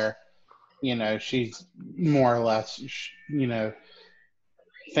place where, she's more or less,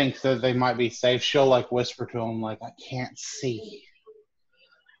 thinks that they might be safe, she'll like whisper to him, like, I can't see.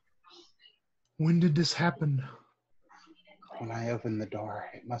 When did this happen? When I opened the door,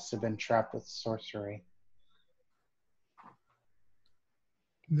 it must have been trapped with sorcery.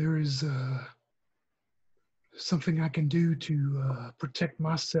 There is something I can do to protect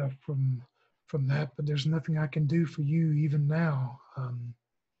myself from that, but there's nothing I can do for you even now.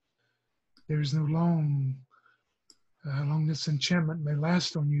 There's no how long this enchantment may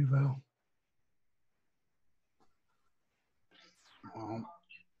last on you, though.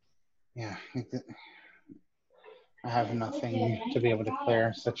 Yeah, I have nothing to be able to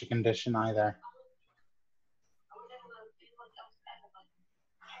clear such a condition either.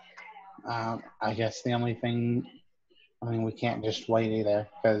 I guess the only thing, we can't just wait either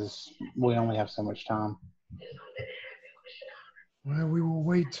because we only have so much time. Well, we will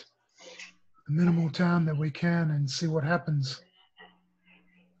wait the minimal time that we can and see what happens.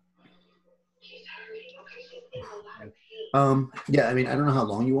 Yeah, I mean, I don't know how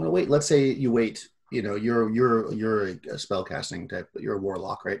long you want to wait. Let's say you wait. You're a spell casting type, but you're a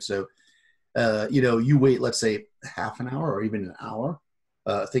warlock, right? So, you wait, let's say half an hour or even an hour.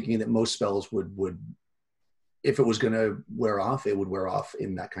 thinking that most spells would if it was going to wear off, it would wear off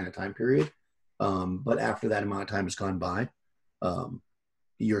in that kind of time period. But after that amount of time has gone by,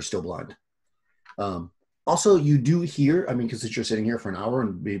 you're still blind. Also, you do hear, I mean, because you're sitting here for an hour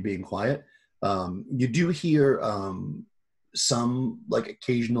and being quiet, you do hear some like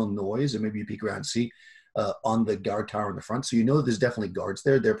occasional noise, and maybe you peek around and see on the guard tower in the front. So you know there's definitely guards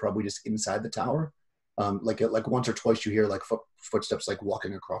there. They're probably just inside the tower. Like once or twice you hear like footsteps like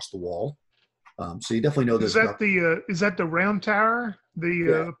walking across the wall. So you definitely know there's. Is that the round tower?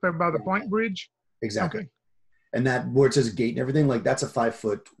 Up there by the plank bridge? Exactly. Okay. And that where it says gate and everything, like that's a 5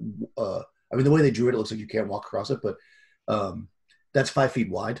 foot. I mean, the way they drew it, it looks like you can't walk across it, but that's 5 feet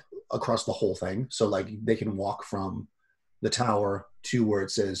wide across the whole thing. So like they can walk from the tower to where it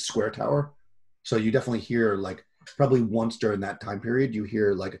says square tower. So you definitely hear like probably once during that time period, you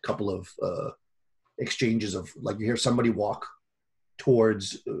hear like a couple of exchanges of like you hear somebody walk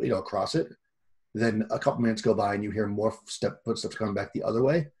towards across it. Then a couple minutes go by and you hear more footsteps coming back the other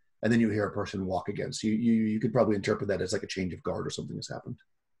way, and then you hear a person walk again. So you could probably interpret that as like a change of guard or something has happened.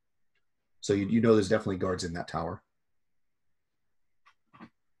 So you know there's definitely guards in that tower.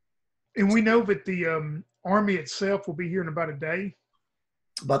 And we know that the army itself will be here in about a day.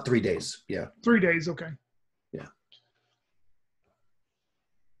 About 3 days, yeah. 3 days, okay. Yeah.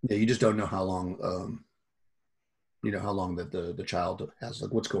 Yeah, you just don't know how long. How long that the child has,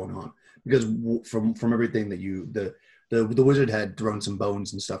 like what's going on, because from everything that the wizard had thrown some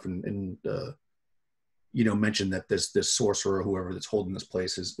bones and stuff and mentioned that this sorcerer or whoever that's holding this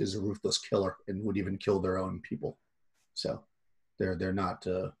place is a ruthless killer and would even kill their own people. So they're not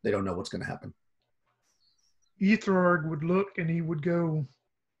they don't know what's going to happen. Etherard would look and he would go,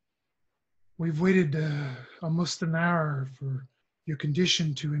 "We've waited almost an hour for your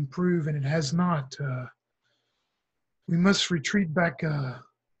condition to improve, and it has not. We must retreat back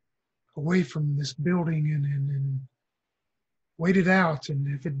away from this building and wait it out. And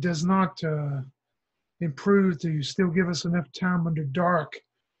if it does not improve to still give us enough time under dark,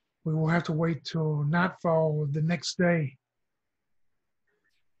 we will have to wait till nightfall of the next day."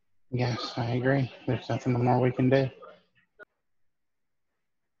 Yes, I agree. There's nothing more we can do.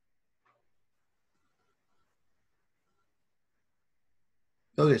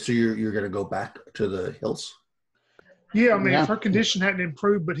 Okay, so you're going to go back to the hills? Yeah, I mean, if her condition hadn't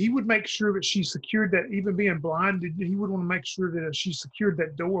improved, but he would make sure that she secured that, even being blind, he would want to make sure that she secured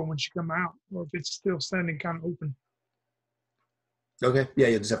that door when she come out, or if it's still standing kind of open. Okay, yeah,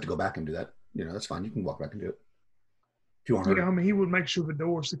 you just have to go back and do that. That's fine. You can walk back and do it if you want her. Yeah, I mean, he would make sure the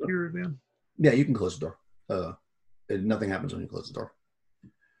door is secured then. Yeah, you can close the door. Nothing happens when you close the door.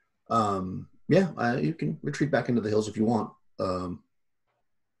 You can retreat back into the hills if you want.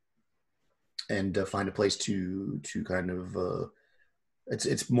 And find a place to kind of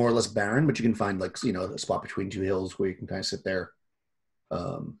it's more or less barren, but you can find like a spot between two hills where you can kind of sit there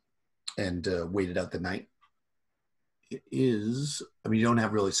and wait it out the night. It is, I mean, you don't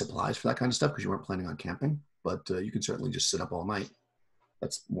have really supplies for that kind of stuff because you weren't planning on camping, but you can certainly just sit up all night.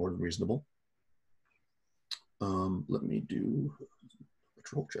 That's more than reasonable. Let me do a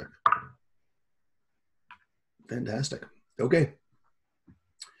patrol check. Fantastic. Okay.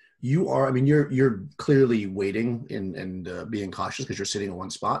 You're clearly waiting and being cautious because you're sitting in one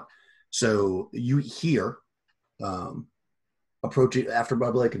spot. So you hear approaching after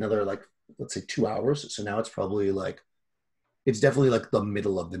probably like another, like, let's say 2 hours. So now it's probably like, it's definitely like the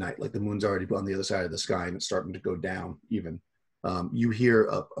middle of the night. Like the moon's already on the other side of the sky and it's starting to go down even. You hear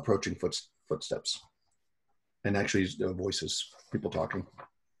approaching footsteps and actually voices, people talking.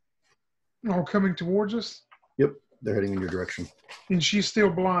 All coming towards us? Yep. They're heading in your direction. And she's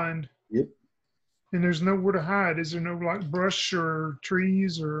still blind. Yep. And there's nowhere to hide. Is there no like brush or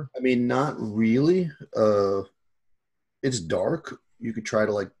trees or? I mean, not really. It's dark. You could try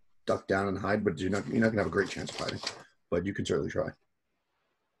to like duck down and hide, but you're not gonna have a great chance of hiding. But you can certainly try.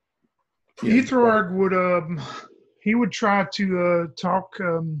 Yeah. Etherard would try to talk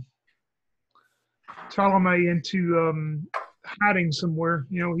Ptolemy into hiding somewhere.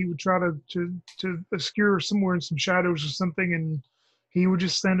 He would try to obscure somewhere in some shadows or something, and he would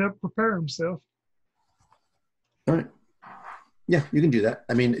just stand up, prepare himself. All right. Yeah, you can do that.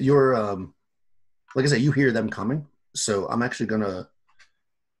 I mean, you're like I said, you hear them coming, so I'm actually gonna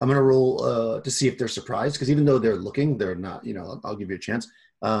roll to see if they're surprised, because even though they're looking, they're not. I'll give you a chance.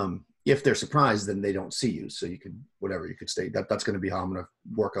 If they're surprised, then they don't see you, so you could stay. That's going to be how I'm going to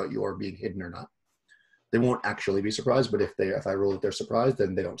work out your being hidden or not. They won't actually be surprised, but if I roll that they're surprised,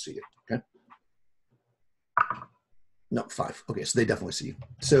 then they don't see you. Okay. No, 5. Okay, so they definitely see you.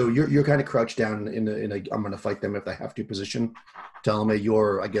 So you're kind of crouched down in a I'm going to fight them if they have to position. Tell me,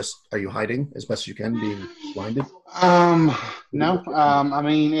 I guess, are you hiding as best you can, being blinded? No. I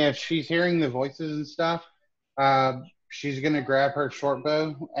mean, if she's hearing the voices and stuff, she's gonna grab her short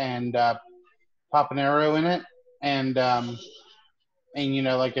bow and pop an arrow in it, and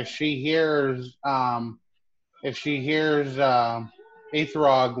like if she hears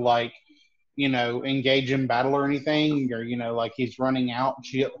Aetherog like engage in battle or anything, or like he's running out,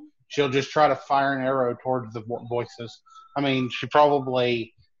 she'll just try to fire an arrow towards the voices. I mean, she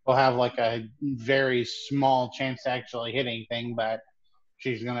probably will have like a very small chance to actually hit anything, but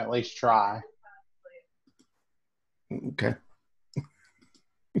she's gonna at least try. Okay.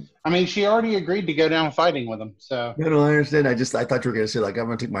 I mean, she already agreed to go down fighting with him, so. No, I understand. I thought you were going to say, like, I'm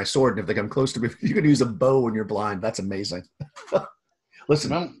going to take my sword, and if they come close to me, you can use a bow when you're blind. That's amazing.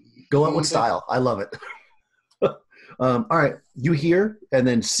 Listen, Well, go out with style. I love it. All right. You hear and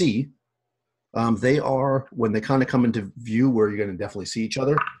then see. They are, when they kind of come into view where you're going to definitely see each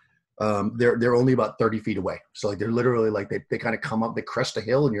other, they're only about 30 feet away. So, like, they're literally, like, they kind of come up, they crest a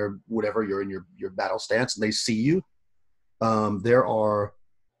hill, and you're in your battle stance, and they see you. There are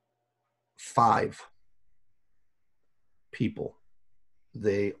 5 people.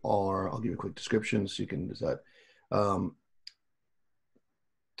 They are, I'll give you a quick description so you can decide. 3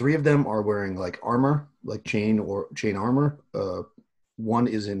 of them are wearing like armor, like chain armor. One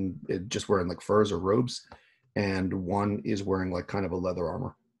is just wearing like furs or robes, and one is wearing like kind of a leather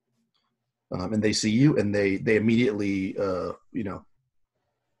armor. And they see you, and they immediately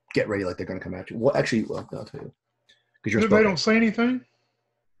get ready, like they're going to come at you. Well, actually, I'll tell you, because they don't say anything.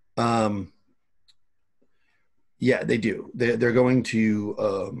 Yeah, they do. They're going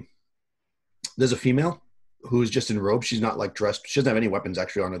to. There's a female who's just in robes. She's not like dressed. She doesn't have any weapons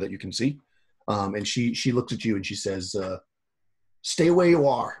actually on her that you can see. And she looks at you and she says, "Stay where you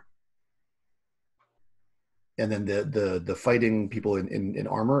are." And then the fighting people in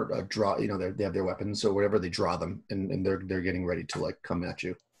armor draw. They have their weapons, so whatever they draw them, and they're getting ready to like come at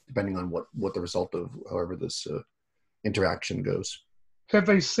you, depending on what the result of however this interaction goes. Have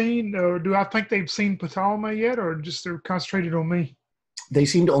they seen, or do I think they've seen Ptolemy yet, or just they're concentrated on me? They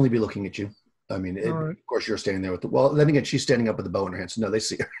seem to only be looking at you. I mean, right. Of course, you're standing there with then again, she's standing up with the bow in her hand, so no, they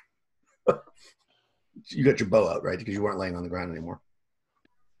see her. You got your bow out, right? Because you weren't laying on the ground anymore.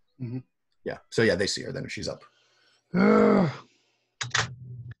 Mm-hmm. Yeah. So, yeah, they see her then if she's up.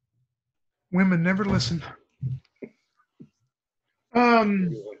 Women never listen. Yeah,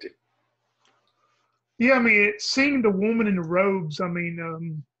 I mean, seeing the woman in the robes, I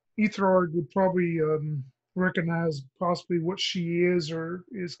mean, Etherard would probably recognize possibly what she is or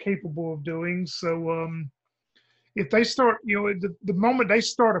is capable of doing. So if they start, the moment they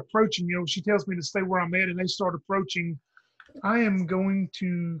start approaching, she tells me to stay where I'm at, and they start approaching, I am going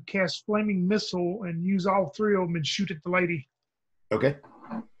to cast Flaming Missile and use all 3 of them and shoot at the lady. Okay.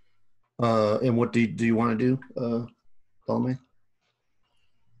 And what do you want to do, Ptolemy?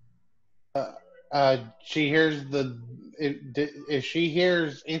 She hears if she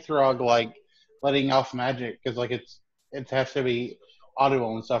hears Etherog like letting off magic, because like it has to be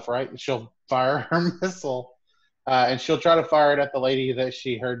audible and stuff, right? She'll fire her missile, and she'll try to fire it at the lady that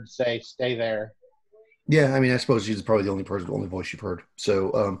she heard say "stay there." Yeah, I mean, I suppose she's probably the only voice you've heard.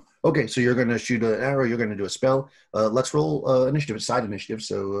 So, okay, so you're going to shoot an arrow. You're going to do a spell. Let's roll initiative, side initiative.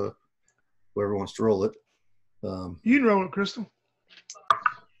 So, whoever wants to roll it. You can roll it, Crystal.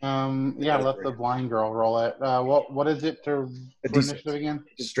 Yeah, let the blind girl roll it. What is it for initiative again?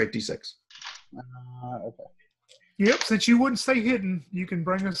 Just straight D6. Okay. Yep, since you wouldn't stay hidden, you can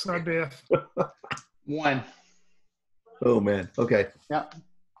bring us our death. 1. Oh man. Okay. Yeah.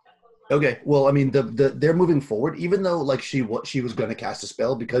 Okay. Well, I mean, they're moving forward, even though like she was going to cast a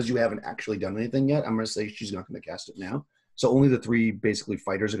spell, because you haven't actually done anything yet. I'm going to say she's not going to cast it now. So only the 3 basically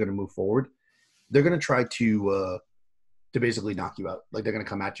fighters are going to move forward. They're going to try to basically knock you out. Like they're going to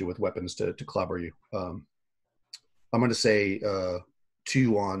come at you with weapons to clobber you. I'm going to say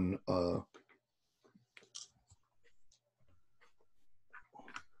 2 on.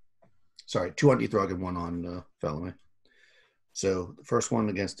 Sorry, 2 on Ethrog and 1 on Ptolemy. So the first one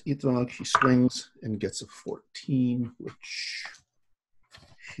against Ethrog, she swings and gets a 14, which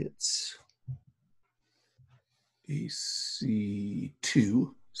hits AC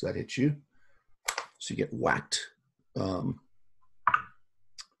 2. So that hits you. So you get whacked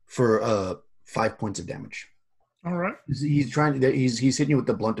for 5 points of damage. All right. He's hitting you with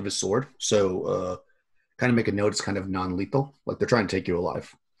the blunt of his sword. So kind of make a note, it's kind of non-lethal. Like they're trying to take you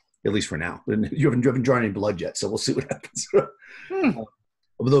alive. At least for now. You haven't drawn any blood yet, so we'll see what happens.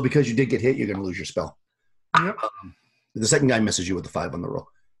 Although because you did get hit, you're going to lose your spell. Yep. The second guy misses you with the 5 on the roll.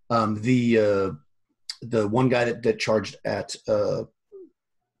 The one guy that charged at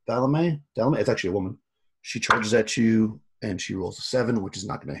Dalame, it's actually a woman. She charges at you, and she rolls a 7, which is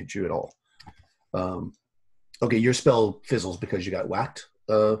not going to hit you at all. Okay, your spell fizzles because you got whacked,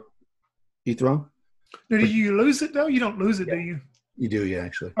 Ethron. Now, do you lose it, though? You don't lose it, Yeah. do you? You do, yeah,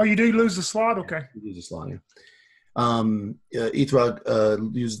 actually. Oh, you do lose the slot? Okay. You lose the slot, yeah. Ethrog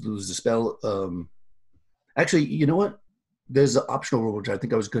loses the spell. Actually, you know what? There's an optional rule which I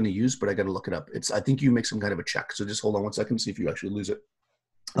think I was going to use, but I got to look it up. I think you make some kind of a check. So just hold on 1 second, see if you actually lose it.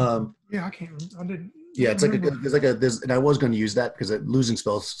 Yeah, I can't. I didn't. Yeah, it's there's and I was going to use that because losing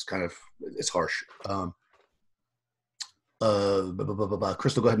spells is kind of it's harsh.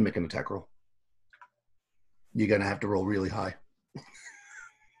 Crystal, go ahead and make an attack roll. You're going to have to roll really high.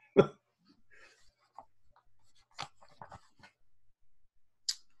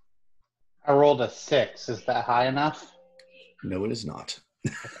 I rolled a 6. Is that high enough? No, it is not.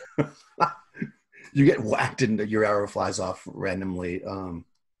 You get whacked and your arrow flies off randomly.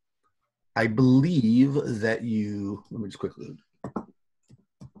 I believe that you... Let me just quickly...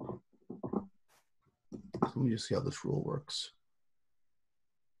 Let me just see how this rule works.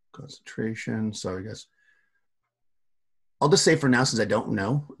 Concentration. Sorry, guys. I'll just say for now, since I don't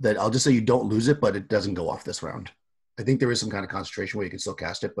know, that I'll just say you don't lose it, but it doesn't go off this round. I think there is some kind of concentration where you can still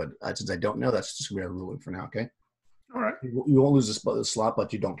cast it, but since I don't know, that's just weird ruling for now, okay? All right. You won't lose the slot,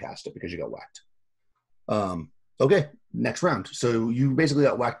 but you don't cast it because you got whacked. Okay, next round. So you basically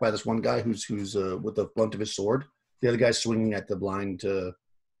got whacked by this one guy who's with the blunt of his sword. The other guy's swinging at the blind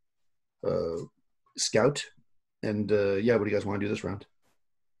scout. And yeah, what do you guys want to do this round?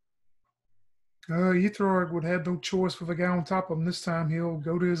 Yithrog would have no choice with a guy on top of him. This time he'll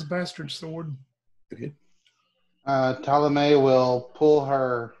go to his bastard sword. Okay. Ptolemy will pull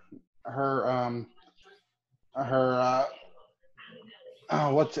her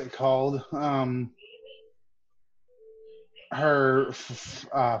what's it called? Her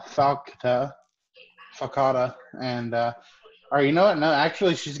falcata, and or you know what? No,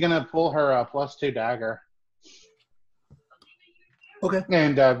 actually, she's gonna pull her +2 dagger. Okay.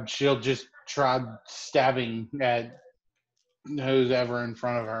 And she'll just try stabbing at who's ever in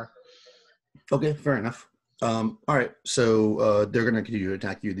front of her. Okay, fair enough. All right, so they're going to continue to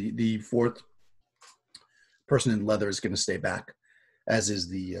attack you. The fourth person in leather is going to stay back, as is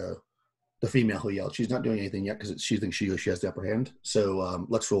the female who yelled. She's not doing anything yet because she thinks she has the upper hand. So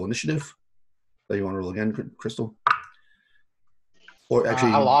let's roll initiative. So you want to roll again, Crystal? Or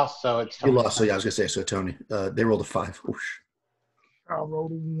actually, I lost, so it's you lost. So yeah, I was going to say so. Tony, they rolled a 5. Oosh. I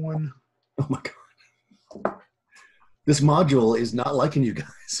rolled a 1. Oh my god, this module is not liking you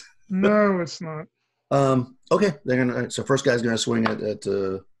guys. No, it's not. Okay, they're gonna. So first guy's gonna swing at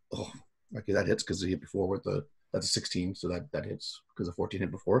oh, okay, that hits because he hit before with that's a 16, so that hits because the 14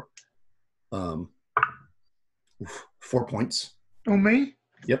 hit before. 4 points. On me?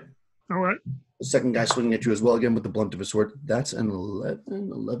 Yep. All right. The second guy swinging at you as well again with the blunt of his sword. That's an 11.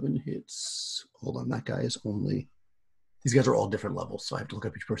 11 hits. Hold on, that guy is only. These guys are all different levels, so I have to look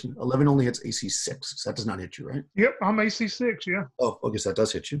up each person. 11 only hits AC 6, so that does not hit you, right? Yep, I'm AC 6, yeah. Oh, I guess that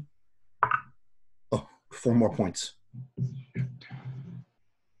does hit you. Oh, 4 more points.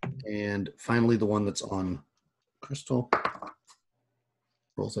 And finally, the one that's on Crystal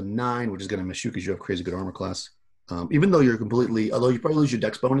rolls a 9, which is going to miss you because you have crazy good armor class. Even though you're completely, although you probably lose your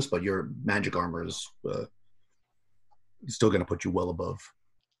dex bonus, but your magic armor is still going to put you well above.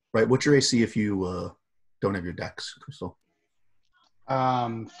 Right? What's your AC if you don't have your dex, Crystal?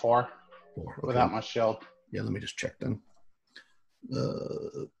 4. 4. Okay. Without my shield. Yeah, let me just check then.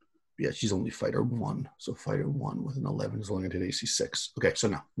 Yeah, she's only fighter 1. So fighter 1 with an 11 is only going to hit AC 6. Okay, so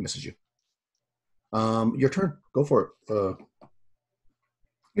no, misses you. Your turn. Go for it.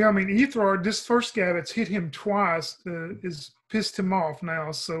 Yeah, I mean, Ethrard, this first guy that's hit him twice is pissed him off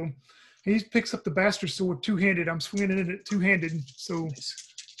now. So he picks up the bastard sword two-handed. I'm swinging it two-handed, so in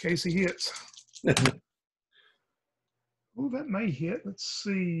case he hits. Oh, that may hit. Let's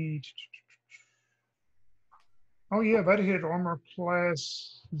see. Oh, yeah, that hit armor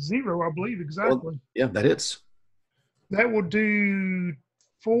class 0, I believe, exactly. Well, yeah, that hits. That will do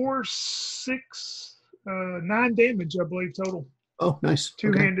 4, 6, 9 damage, I believe, total. Oh, nice.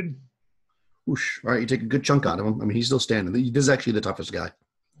 Two-handed. Okay. Whoosh. All right, you take a good chunk out of him. I mean, he's still standing. This is actually the toughest guy.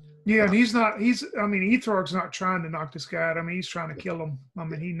 Yeah, and Ethrog's not trying to knock this guy out. I mean, he's trying to kill him. I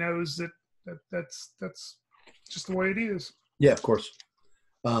mean, he knows that's just the way it is. Yeah, of course.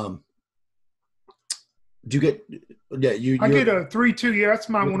 Do you get? Yeah, I get a 3/2. Yeah, that's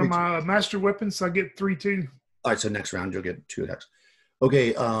one of my master weapons. So I get 3/2. All right, so next round you'll get 2 attacks.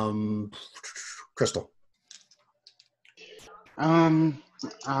 Okay, Crystal. All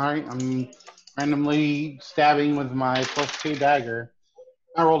right. I'm randomly stabbing with my +2 dagger.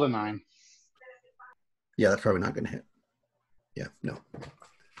 I rolled a 9. Yeah, that's probably not going to hit. Yeah, no.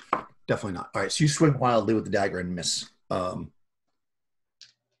 Definitely not. All right, so you swing wildly with the dagger and miss.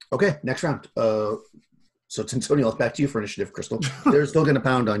 Okay, next round. So it's Antonio, it's back to you for initiative, Crystal. They're still going to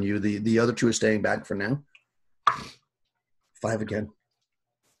pound on you. The other two are staying back for now. 5 again.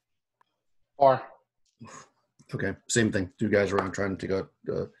 4. Okay, same thing. 2 guys around trying to go.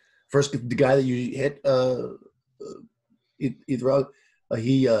 First, the guy that you hit, either out,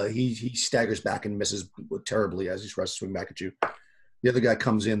 he staggers back and misses terribly as he tries to swing back at you. The other guy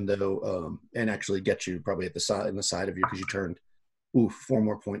comes in though, and actually gets you probably at the side of you because you turned. Ooh, 4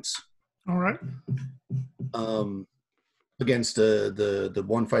 more points. All right. Against the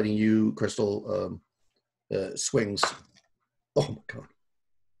one fighting you, Crystal, swings. Oh my god,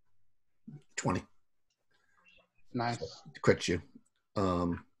 20. Nice. Crits you.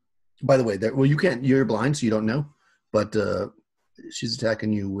 By the way, you can't. You're blind, so you don't know. But she's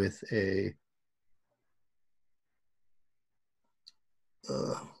attacking you with a.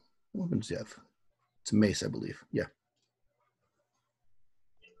 What weapon does he have? It's a mace, I believe. Yeah.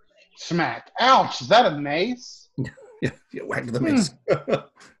 Smack. Ouch. Is that a mace? Yeah. Whack to the mace. All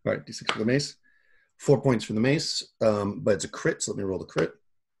right, D6 for the mace. 4 points for the mace, but it's a crit. So let me roll the crit.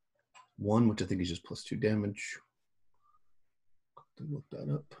 1, which I think is just +2 damage. Look that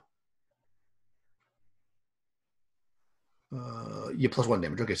up. Yeah, +1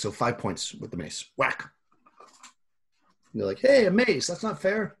 damage. Okay, so 5 points with the mace. Whack. And you're like, hey, a mace. That's not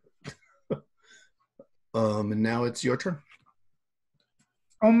fair. And now it's your turn.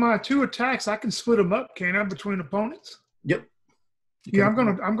 On my 2 attacks, I can split them up, can't I, between opponents? Yep. Yeah, I'm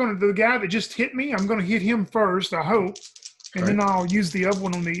gonna the guy that just hit me, I'm gonna hit him first, I hope. And then I'll use the other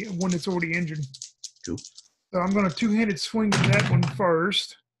one on the one that's already injured. Cool. So I'm gonna 2-handed swing at that one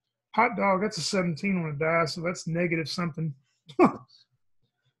first. Hot dog, that's a 17 on a die, so that's negative something.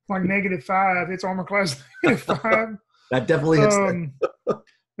 Like -5. It's armor class -5. That definitely hits.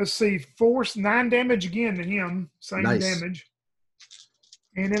 Let's see, 9 damage again to him. Same damage.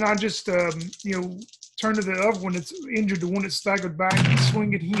 And then I just turn to the other one that's injured, the one that's staggered back, and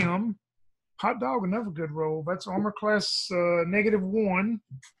swing at him. Hot dog, another good roll. That's armor class -1,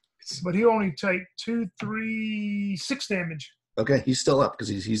 but he'll only take 2, 3, 6 damage. Okay, he's still up because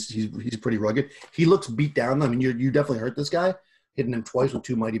he's pretty rugged. He looks beat down. I mean, you definitely hurt this guy, hitting him twice with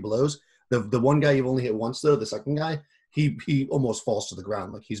 2 mighty blows. The one guy you've only hit once though, the second guy, he almost falls to the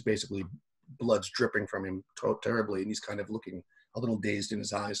ground. Like he's basically blood's dripping from him terribly, and he's kind of looking a little dazed in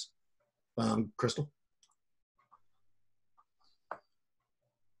his eyes. Crystal.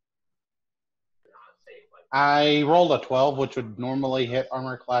 I rolled a 12, which would normally hit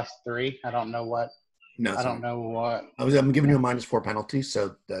armor class 3. I don't know what. No, I don't know what. I'm giving you a -4 penalty,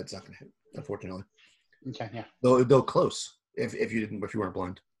 so that's not going to hit, unfortunately. Okay, yeah. Though close. If you weren't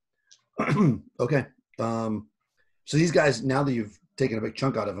blind. Okay. So these guys, now that you've taken a big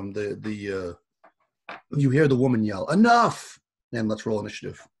chunk out of them, you hear the woman yell, "Enough!" And let's roll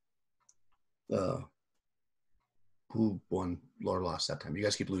initiative. Who won or lost that time? You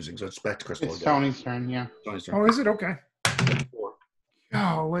guys keep losing, so it's back to Crystal. It's Tony's turn, yeah. Tony's turn. Oh, is it? Okay. 4.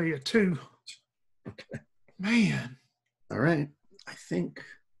 Golly, a 2. Okay. Man. All right. I think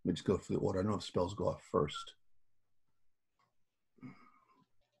let me just go through the order. I don't know if spells go off first.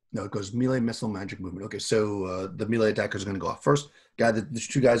 No, it goes melee, missile, magic, movement. Okay, so the melee attackers are going to go off first. There's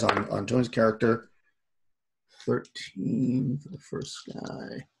 2 guys on Tony's character. 13 for the first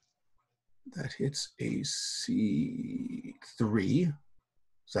guy. That hits AC 3.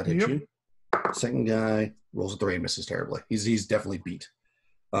 Does that hit you? Second guy rolls a 3 and misses terribly. He's definitely beat.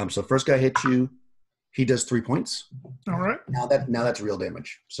 So first guy hits you. He does 3 points. All right. Now that's real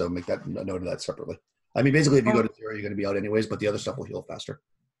damage. So make that note of that separately. I mean, basically, if you go to 0, you're going to be out anyways. But the other stuff will heal faster.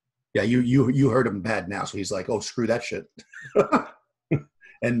 Yeah, you hurt him bad now. So he's like, oh, screw that shit.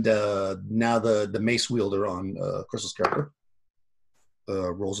 And now the mace wielder on Crystal's character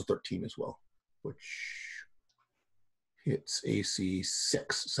rolls a 13 as well, which hits AC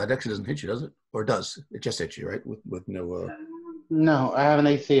 6. So that actually doesn't hit you, does it? Or it does? It just hits you, right? With no... No, I have an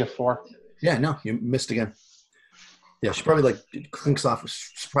AC of 4. Yeah, no, you missed again. Yeah, she probably clinks off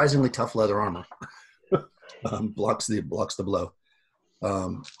surprisingly tough leather armor. Blocks the blow.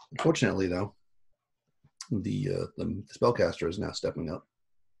 Unfortunately, though, the spellcaster is now stepping up.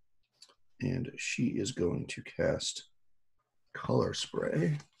 And she is going to cast Color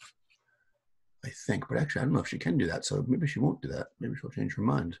Spray, I think. But actually, I don't know if she can do that, so maybe she won't do that. Maybe she'll change her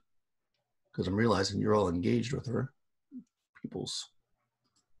mind. Because I'm realizing you're all engaged with her peoples.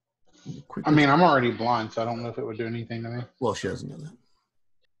 I mean, I'm already blind, so I don't know if it would do anything to me. Well, she doesn't know that.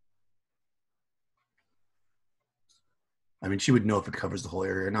 I mean, she would know if it covers the whole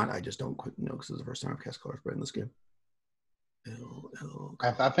area or not. I just don't quite know because it's the first time I've cast color spray in this game.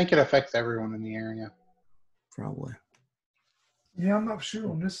 I think it affects everyone in the area. Probably. Yeah, I'm not sure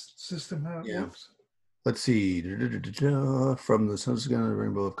on this system how it works. Let's see. From the sun's going to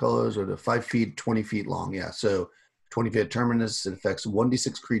rainbow of colors, or the 5 feet, 20 feet long. Yeah, so 20 feet terminus. It affects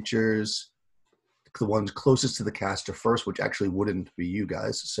 1d6 creatures. The ones closest to the caster first, which actually wouldn't be you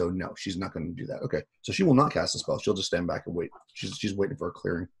guys. So no, she's not going to do that. Okay, so she will not cast a spell. She'll just stand back and wait. She's waiting for a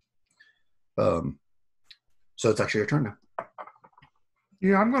clearing. So it's actually your turn now.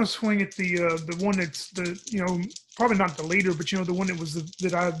 Yeah, I'm going to swing at the one that's probably not the leader, but the one that was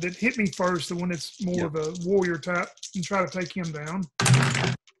that hit me first, the one that's more of a warrior type, and try to take him down.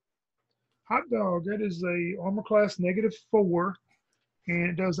 Hot dog. That is a armor class -4,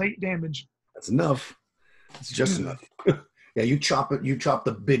 and it does 8 damage. That's enough. It's just enough. Yeah, you chop it. You chop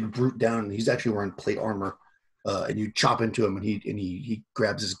the big brute down. He's actually wearing plate armor, and you chop into him, and he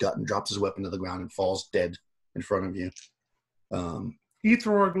grabs his gut and drops his weapon to the ground and falls dead in front of you.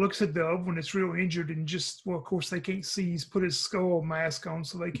 Ethrorg looks at the other one that's real injured and of course they can't see. He's put his skull mask on,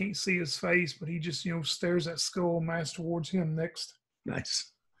 so they can't see his face, but he just stares that skull mask towards him next.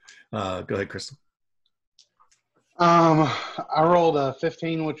 Nice. Go ahead, Crystal. I rolled a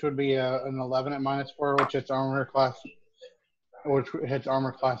 15, which would be an 11 at -4, which hits armor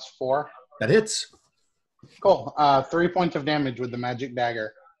class 4. That hits. Cool. 3 points of damage with the magic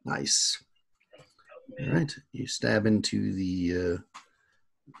dagger. Nice. All right. You stab into the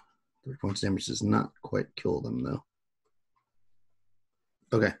 3 points of damage does not quite kill them, though.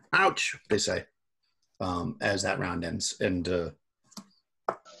 Okay. Ouch, they say, as that round ends. And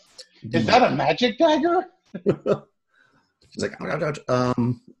is that a magic dagger? He's like, ouch, ouch.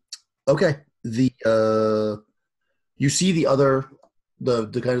 Okay. You see the other, the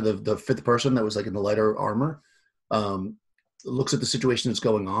kind of the fifth person that was like in the lighter armor, looks at the situation that's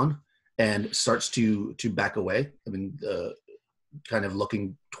going on and starts to back away. I mean, kind of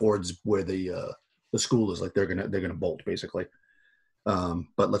looking towards where the school is. Like they're gonna bolt basically.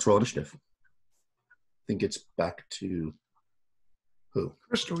 But let's roll initiative. I think it's back to who?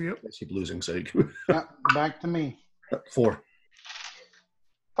 Crystal. Yep. I keep losing. So Yeah, back to me. 4.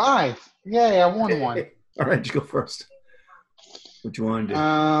 5. Yay, I won one. All right, you go first. What you want to do?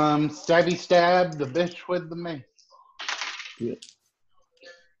 Stabby stab the bitch with the mace. Yeah.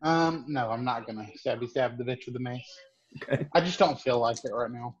 No, I'm not gonna stabby stab the bitch with the mace. Okay. I just don't feel like it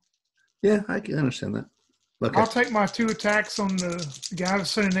right now. Yeah, I can understand that. Okay. I'll take my 2 attacks on the guy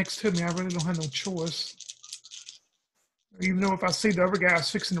that's sitting next to me. I really don't have no choice. Even though if I see the other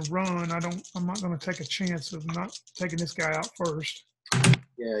guy's fixing to run, I'm not going to take a chance of not taking this guy out first.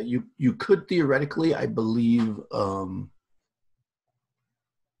 Yeah, you could theoretically, I believe,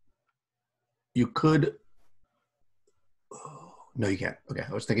 you could. Oh, no, you can't. Okay,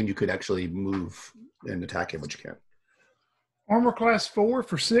 I was thinking you could actually move and attack him, but you can't. Armor class 4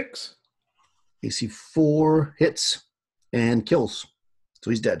 for 6. AC 4 hits and kills,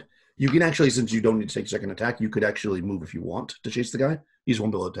 so he's dead. You can actually, since you don't need to take a second attack, you could actually move if you want to chase the guy. You just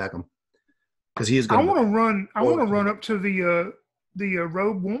won't be able to attack him because he is going. I want to run up to the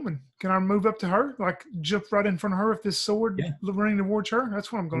robe woman. Can I move up to her, like jump right in front of her with this sword, running towards her?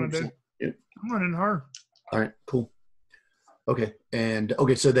 That's what I'm going to do. Yeah. I'm running her. All right, cool. Okay,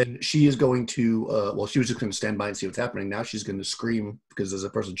 so then she is going to, she was just going to stand by and see what's happening. Now she's going to scream because there's a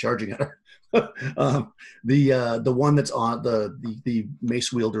person charging at her. The one that's on the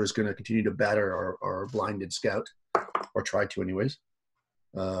mace wielder is going to continue to batter our blinded scout, or try to anyways.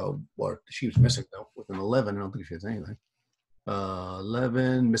 Well, she was missing though with an 11. I don't think she has anything.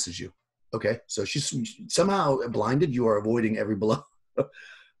 11 misses you. Okay, so she's somehow blinded. You are avoiding every blow.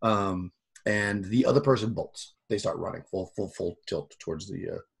 And the other person bolts. They start running full tilt towards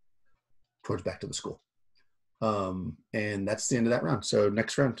back to the school. And that's the end of that round. So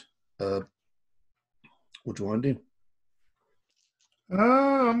next round, what do you want to do?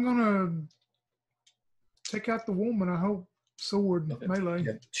 I'm gonna take out the woman. I hope sword melee.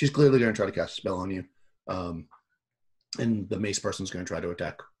 Yeah. She's clearly going to try to cast a spell on you, and the mace person's going to try to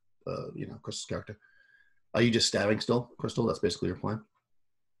attack, Crystal's character. Are you just stabbing still, Crystal? That's basically your plan.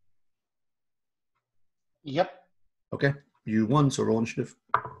 Yep. Okay, you won, so roll initiative.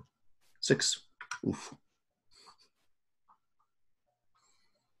 6. Oof.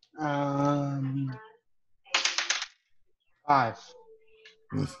 5.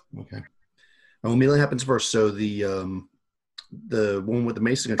 Okay. Well, immediately happens first. So the one with the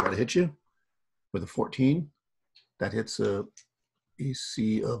mace is going to try to hit you with a 14. That hits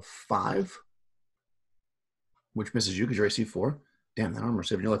AC of 5, which misses you because you're AC 4. Damn, that armor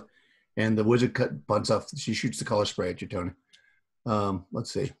saving your life. And the wizard buns off. She shoots the color spray at you, Tony.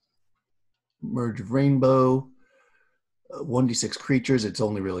 Let's see. Merge of Rainbow. 1d6 creatures. It's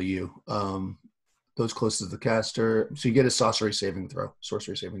only really you. Those closest to the caster. So you get a sorcery saving throw.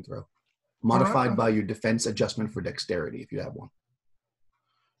 Modified by your defense adjustment for dexterity, if you have one.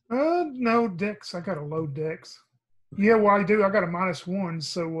 No, dex. I got a low dex. Yeah, well, I do. I got a -1,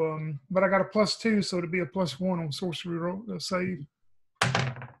 so but I got a +2, so it'd be a +1 on sorcery roll save.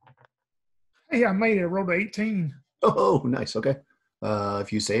 Hey, I made it. I rolled a 18. Oh, nice. Okay.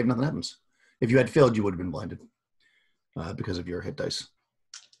 If you save, nothing happens. If you had failed, you would have been blinded because of your hit dice.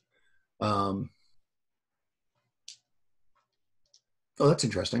 Oh, that's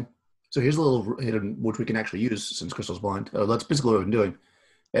interesting. So here's a little hidden, which we can actually use since Crystal's blind. That's basically what we've been doing.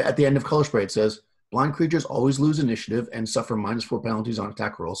 At the end of color spray, it says, blind creatures always lose initiative and suffer -4 penalties on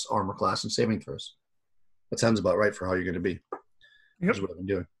attack rolls, armor class, and saving throws. That sounds about right for how you're going to be. Yep. That's what I've been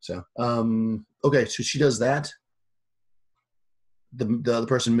doing. So, okay, so she does that. The other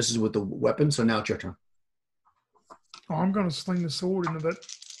person misses with the weapon, so now it's your turn. Oh, I'm going to sling the sword into that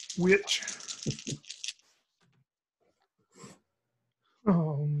witch.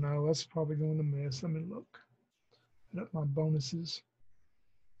 Oh, no, that's probably going to miss. Let me look. Put up my bonuses.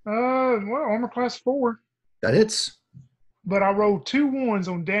 Well, armor class 4. That hits. But I rolled 2 1s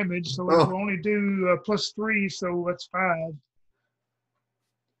on damage, so it will only do +3, so that's 5.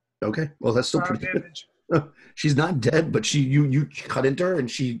 Okay, well, that's still 5 pretty damage. good. She's not dead, but you cut into her,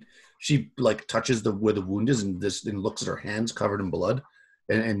 and she like touches where the wound is, and looks at her hands covered in blood,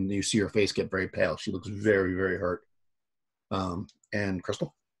 and you see her face get very pale. She looks very, very hurt. And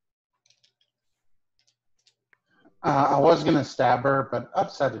Crystal? I was gonna stab her, but I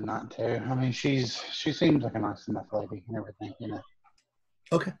decided not to. I mean, she seems like a nice enough lady and everything, you know.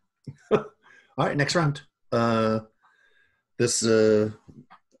 Okay. All right, next round. This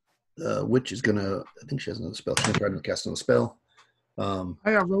witch is gonna. I think she has another spell. She's gonna try to cast another spell.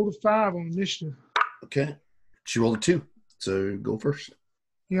 Hey, I rolled a 5 on initiative. Okay. She rolled a 2, so go first.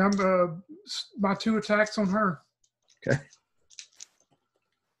 Yeah, I'm my 2 attacks on her. Okay.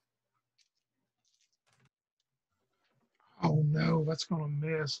 Oh no, that's gonna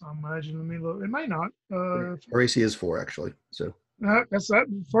miss. I imagine. Let me look. It may not. Her AC is 4, actually. So That's that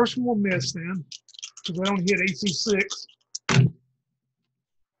first one will miss then, because they don't hit AC 6.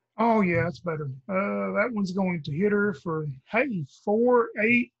 Oh yeah, that's better. That one's going to hit her for 4,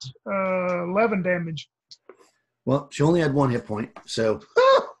 8, 11 damage. well, she only had 1 hit point, so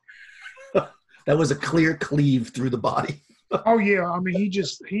that was a clear cleave through the body. Oh yeah, I mean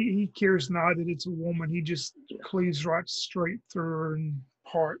he cares not that it's a woman. He just cleaves right straight through her in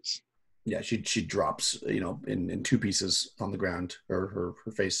parts. Yeah, she drops, in 2 pieces on the ground. Her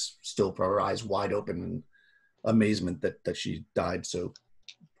face still, her eyes wide open in amazement that she died so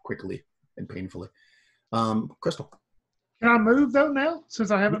quickly and painfully. Crystal, Can I move though now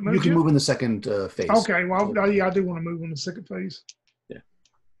since I haven't moved? You can yet? move in the second phase. Okay, well yeah, I do want to move on the second phase. Yeah.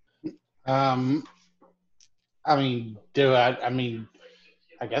 I mean,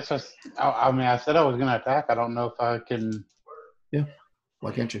 I guess I said I was going to attack. I don't know if I can. Yeah.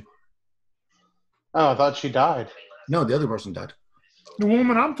 Why can't you? Oh, I thought she died. No, the other person died. The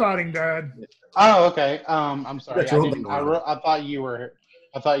woman I'm fighting died. Oh, okay. I'm sorry. I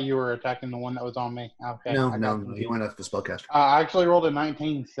I thought you were attacking the one that was on me. Okay. No, he went after the spellcaster. I actually rolled a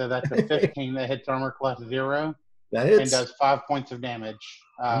 19, so that's a 15 that hits armor class 0. That hits. And does 5 points of damage.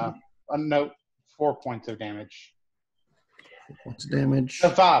 No, 4 points of damage. 4 points of damage. So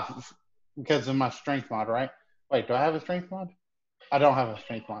 5, because of my strength mod, right? Wait, do I have a strength mod? I don't have a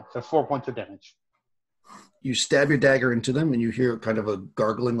strength mod, so 4 points of damage. You stab your dagger into them, and you hear kind of a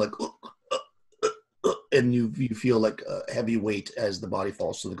gargling, like, and you feel like a heavy weight as the body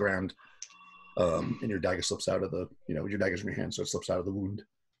falls to the ground, and your dagger slips out of your dagger's in your hand, so it slips out of the wound.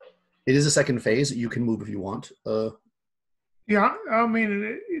 It is a second phase. You can move if you want. Yeah, I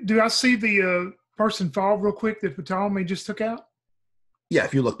mean, do I see the person fall real quick that Ptolemy just took out? Yeah,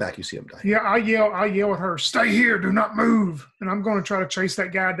 if you look back, you see him die. Yeah, I yell at her, "Stay here, do not move!" And I'm going to try to chase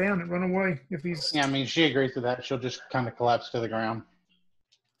that guy down and run away if he's. Yeah, I mean, she agrees with that. She'll just kind of collapse to the ground.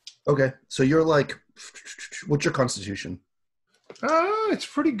 Okay, so you're like, what's your constitution? It's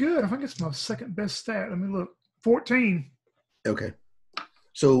pretty good. I think it's my second best stat. Let me look. 14. Okay.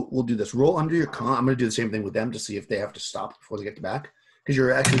 So we'll do this. Roll under your con. I'm going to do the same thing with them to see if they have to stop before they get to back, because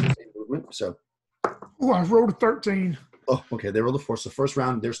you're actually in the same movement. So. Oh, I rolled a 13. Oh, okay. They rolled a 4. So first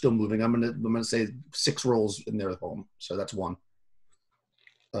round, they're still moving. I'm gonna say 6 rolls in their home. So that's 1.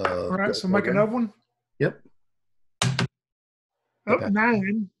 All right. So make another one. Yep. They Up passed.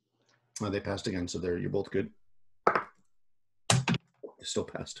 9. Oh, they passed again, so you're both good. They still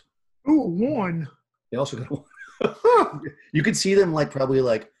passed. Ooh, 1. They also got 1. Huh. You could see them probably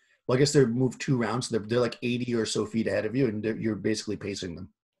well, I guess they're moved 2 rounds. So they're like 80 or so feet ahead of you, and you're basically pacing them.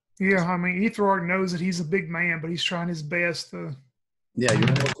 Yeah, I mean, Ethrarch knows that he's a big man, but he's trying his best to. Yeah, you're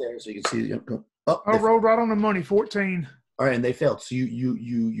almost there, so you can see. Oh, I rolled right on the money, 14. All right, and they failed. So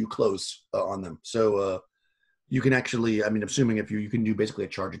you close on them. So you can actually, I'm assuming if you can do basically a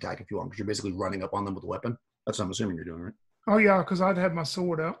charge attack if you want, because you're basically running up on them with a weapon. That's what I'm assuming you're doing, right? Oh yeah, because I'd have my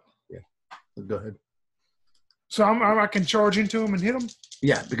sword out. Yeah. Go ahead. So I can charge into him and hit him.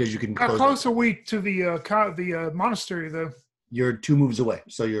 Yeah, because you can. How close are we to the monastery, though? You're 2 moves away,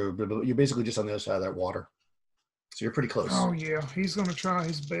 so you're basically just on the other side of that water. So you're pretty close. Oh yeah, he's gonna try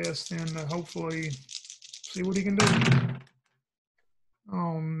his best and hopefully see what he can do.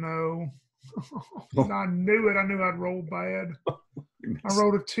 Oh no! I knew it. I knew I'd roll bad. I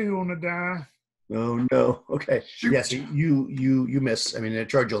rolled a 2 on the die. Oh no! Okay. Shoot. Yes, you miss. A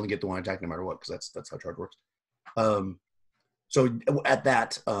charge you only get the 1 attack no matter what, because that's how charge works. So at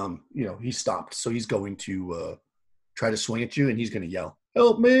that, he stopped. So he's going to try to swing at you, and he's going to yell,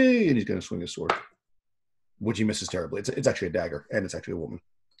 "Help me!" And he's going to swing his sword, which he misses terribly. It's actually a dagger, and it's actually a woman.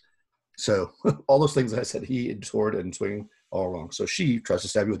 So all those things that I said, he sword and swinging, all wrong. So she tries to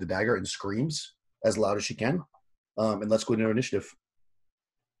stab you with the dagger and screams as loud as she can. And let's go into her initiative.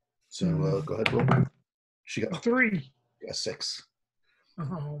 So go ahead, roll. She got 3. a 6.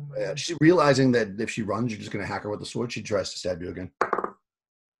 Oh man! She realizing that if she runs, you're just going to hack her with the sword. She tries to stab you again,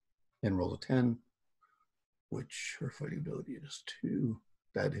 and rolls a 10, which her fighting ability is 2.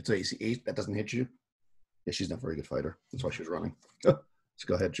 That hits AC 8. That doesn't hit you. Yeah, she's not a very good fighter. That's why she was running. So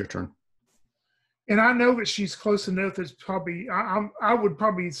go ahead. It's your turn. And I know that she's close enough. It's probably I would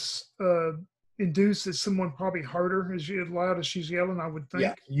probably induce that someone probably hurt her as loud as she's yelling. I would think.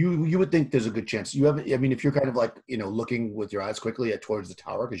 Yeah, you would think there's a good chance. You haven't. If you're kind of looking with your eyes quickly towards the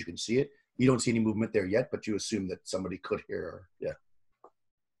tower because you can see it, you don't see any movement there yet, but you assume that somebody could hear her. Yeah.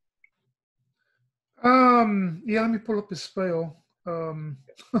 Yeah. Let me pull up this spell.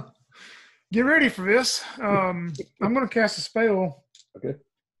 Get ready for this. I'm going to cast a spell. Okay.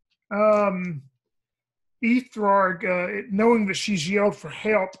 Ethrarch, knowing that she's yelled for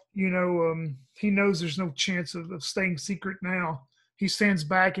help, he knows there's no chance of staying secret now. He stands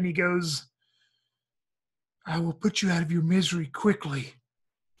back and he goes, "I will put you out of your misery quickly."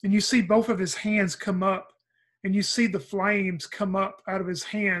 And you see both of his hands come up, and you see the flames come up out of his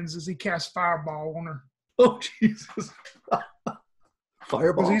hands as he casts fireball on her. Oh Jesus!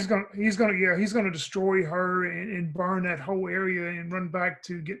 Fireball. Because he's gonna destroy her and burn that whole area and run back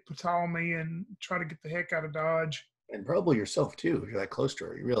to get Ptolemy and try to get the heck out of Dodge. And probably yourself too. If you're that close to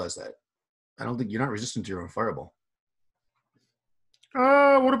her, you realize that. I don't think you're not resistant to your own fireball.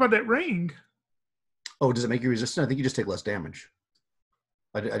 What about that ring? Oh, does it make you resistant? I think you just take less damage.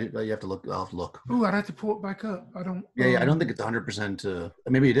 You have to look. I'll have to look. Ooh, I'd have to pull it back up. I don't. Yeah. I don't think it's 100%.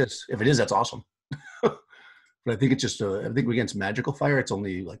 Maybe it is. If it is, that's awesome. But I think it's just. I think against magical fire, it's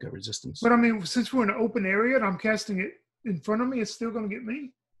only like a resistance. But since we're in an open area and I'm casting it in front of me, it's still going to get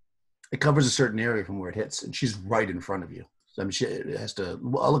me. It covers a certain area from where it hits, and she's right in front of you. So, she has to.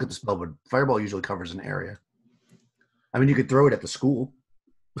 Well, I'll look at the spell, but fireball usually covers an area. You could throw it at the school,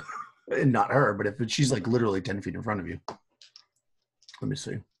 and not her. But if she's literally 10 feet in front of you, let me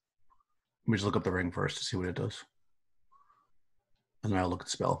see. Let me just look up the ring first to see what it does, and then I'll look at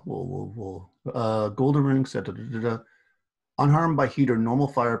the spell. We'll golden ring set. Unharmed by heat or normal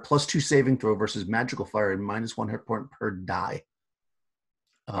fire, +2 saving throw versus magical fire, and -1 hit point per die.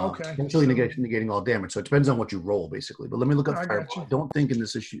 Okay. Potentially negating all damage. So it depends on what you roll, basically. But let me look up fireball. I don't think in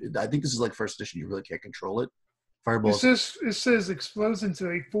this issue. I think this is first edition. You really can't control it. Fireball. It says explodes into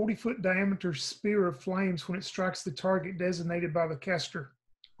a 40-foot diameter spear of flames when it strikes the target designated by the caster.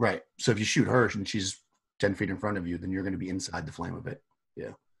 Right. So if you shoot her and she's 10 feet in front of you, then you're going to be inside the flame of it.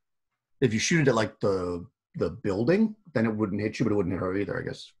 Yeah. If you shoot it at the building, then it wouldn't hit you, but it wouldn't hit her either, I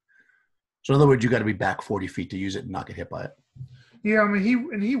guess. So in other words, you got to be back 40 feet to use it and not get hit by it. Yeah,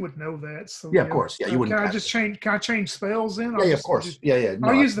 he would know that. So yeah, of course. Yeah, you wouldn't. Can I change spells then? Yeah, of course. No,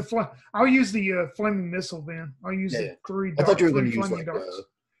 I'll use the flaming missile then. I'll use the 3 darts. I thought you were going to use right.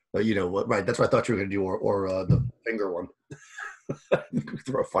 That's what I thought you were going to do, or the finger one.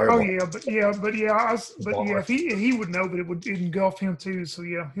 Throw a fireball. If he would know, but it would engulf him too. So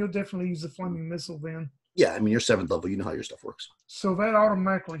yeah, he'll definitely use the flaming missile then. Yeah, you're 7th level. You know how your stuff works. So that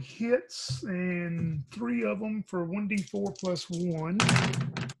automatically hits, and 3 of them for 1d4 plus 1.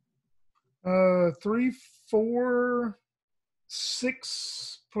 3, 4,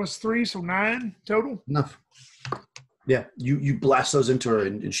 6 plus 3, so 9 total. Enough. Yeah, you blast those into her,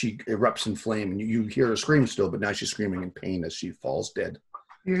 and she erupts in flame, and you hear her scream still, but now she's screaming in pain as she falls dead.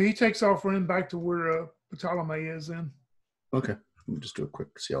 Yeah, he takes off running back to where Ptolemy is then. Okay, let me just do a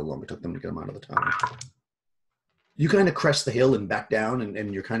quick, see how long it took them to get him out of the tower. You kind of crest the hill and back down,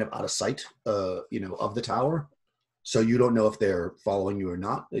 and you're kind of out of sight, of the tower. So you don't know if they're following you or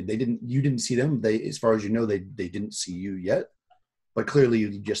not. You didn't see them. They, as far as you know, they didn't see you yet. But clearly,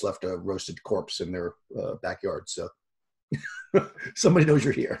 you just left a roasted corpse in their backyard. So somebody knows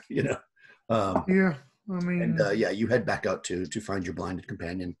you're here. Yeah, I mean, and you head back out to find your blinded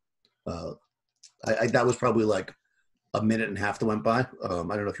companion. That was probably like a minute and a half that went by. I don't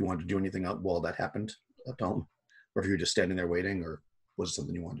know if you wanted to do anything out while that happened at home, or if you were just standing there waiting, or was it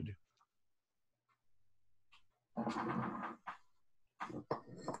something you wanted to do?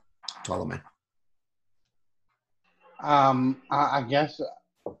 Ptolemy. I guess.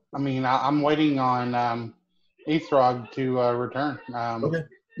 I mean, I'm waiting on Ethrog to return. Okay.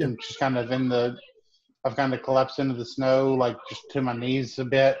 Yeah. I'm just kind of I've kind of collapsed into the snow, like just to my knees a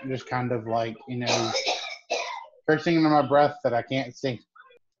bit, just kind of like, cursing into my breath that I can't see.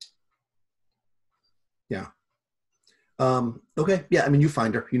 Yeah. Okay. Yeah. I mean, you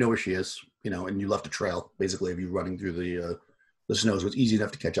find her. You know where she is. And you left a trail basically of you running through the snow, so it's easy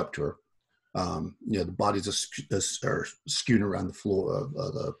enough to catch up to her. The bodies are skewed around the floor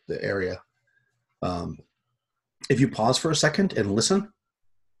of the area. If you pause for a second and listen,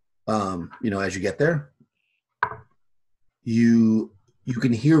 as you get there, you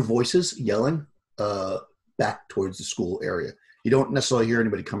can hear voices yelling back towards the school area. You don't necessarily hear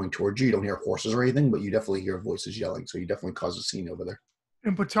anybody coming towards you. You don't hear horses or anything, but you definitely hear voices yelling. So you definitely cause a scene over there.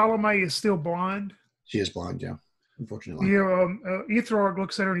 And Ptolemy is still blind? She is blind, yeah, unfortunately. Yeah, Ethrog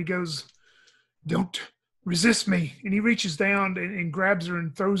looks at her and he goes, "Don't resist me." And he reaches down and grabs her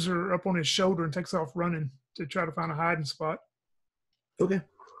and throws her up on his shoulder and takes off running to try to find a hiding spot. Okay.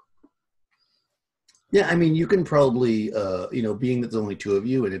 Yeah, I mean, you can probably, being that there's only two of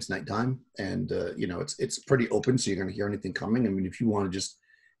you and it's nighttime and, it's pretty open, so you're going to hear anything coming. I mean, if you want to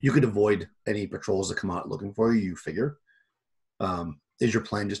you could avoid any patrols that come out looking for you, you figure. Is your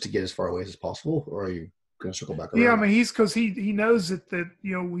plan just to get as far away as possible, or are you going to circle back around? Yeah, I mean, because he knows that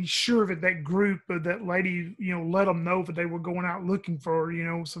he's sure that that group of that lady, let them know that they were going out looking for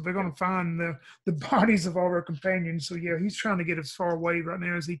her, so they're going to find the bodies of all their companions. So, yeah, he's trying to get as far away right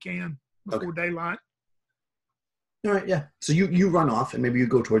now as he can before daylight. All right, yeah. So you run off, and maybe you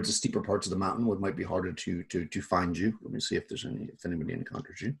go towards the steeper parts of the mountain, where it might be harder to find you. Let me see if anybody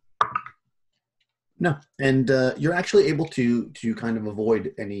encounters you. No, and you're actually able to kind of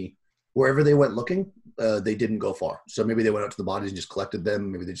avoid wherever they went looking. They didn't go far, so maybe they went out to the bodies and just collected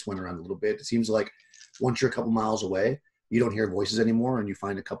them. Maybe they just went around a little bit. It seems like once you're a couple miles away, you don't hear voices anymore, and you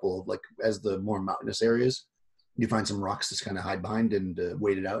find a couple of as the more mountainous areas, you find some rocks to kind of hide behind and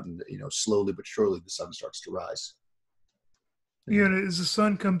wait it out, and slowly but surely the sun starts to rise. Yeah, and as the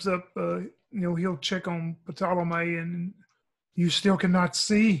sun comes up, he'll check on Ptolemy, and you still cannot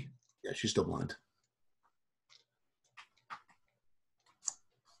see. Yeah, she's still blind.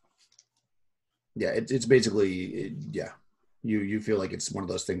 Yeah, it's basically, yeah. You feel like it's one of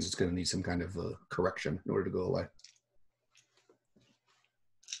those things that's going to need some kind of correction in order to go away.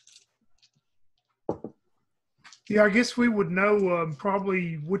 Yeah, I guess we would know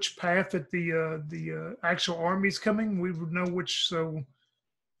probably which path that the actual army is coming. We would know which. So,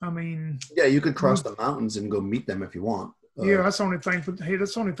 I mean, yeah, you could cross the mountains and go meet them if you want. Yeah, that's the only thing. Hey,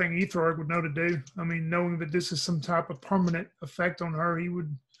 that's the only thing Ethrog would know to do. I mean, knowing that this is some type of permanent effect on her, he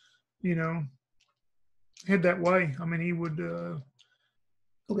would, head that way. I mean, he would.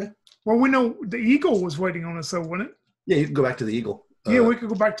 Okay. Well, we know the eagle was waiting on us, though, wasn't it? Yeah, you can go back to the eagle. Yeah, we could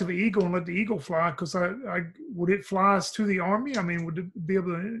go back to the eagle and let the eagle fly. Because would it fly us to the army? I mean, would it be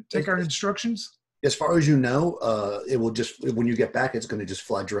able to take our instructions? As far as you know, it will just when you get back, it's going to just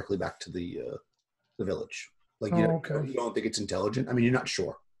fly directly back to the village. You don't think it's intelligent. I mean, you're not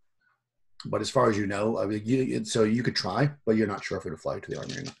sure. But as far as you know, I mean, so you could try, but you're not sure if it would fly to the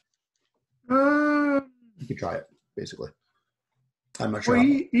army or not. You could try it, basically. I'm not sure. Well,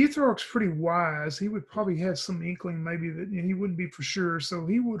 Ethrog's pretty wise. He would probably have some inkling, maybe that he wouldn't be for sure. So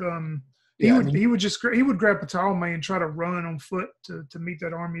he would, he would grab Ptolemy and try to run on foot to meet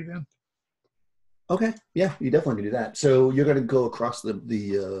that army then. Okay, yeah, you definitely can do that. So you're going to go across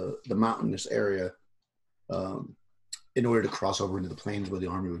the mountainous area in order to cross over into the plains where the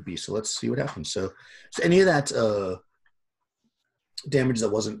army would be. So let's see what happens. So any of that damage that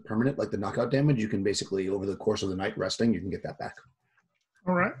wasn't permanent, like the knockout damage, you can basically, over the course of the night resting, you can get that back.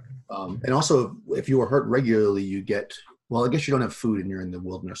 All right. And also, if you were hurt regularly, you get Well, I guess you don't have food and you're in the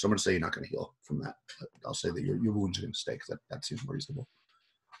wilderness, so I'm going to say you're not going to heal from that. But I'll say that your wounds are going to stay because that seems reasonable.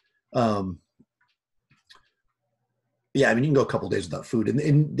 Yeah, I mean, you can go a couple days without food,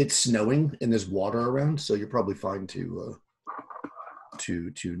 and it's snowing and there's water around, so you're probably fine to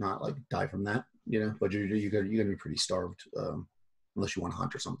not like die from that, But you're gonna be pretty starved unless you want to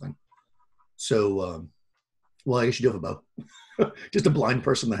hunt or something. So, well, I guess you do have a bow. Just a blind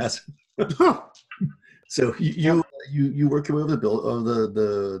person that has it. So you work your way over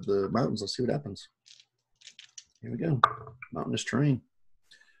the mountains. Let's see what happens. Here we go, mountainous terrain.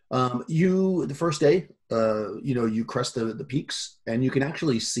 The first day, you crest the peaks, and you can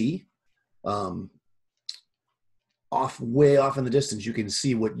actually see, way off in the distance, you can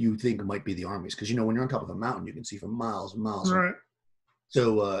see what you think might be the armies. Because when you're on top of a mountain, you can see for miles and miles. Right.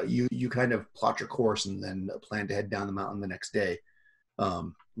 So you kind of plot your course and then plan to head down the mountain the next day. Let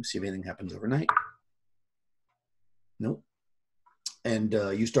me see if anything happens overnight. Nope. And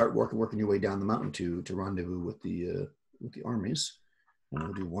you start working your way down the mountain to rendezvous with the armies. And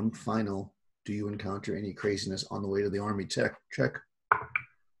we'll do one final. Do you encounter any craziness on the way to the army? Check.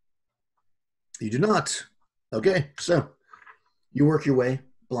 You do not. Okay, so you work your way,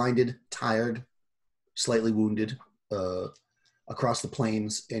 blinded, tired, slightly wounded, across the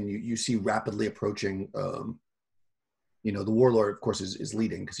plains, and you see rapidly approaching. The warlord, of course, is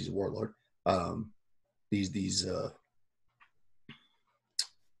leading because he's a warlord. These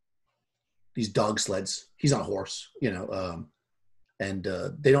dog sleds. He's on a horse, and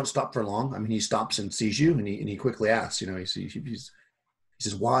they don't stop for long. I mean, he stops and sees you, and he quickly asks. He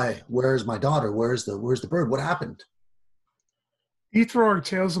says, "Why? Where's my daughter? Where's the bird? What happened?" Ethrog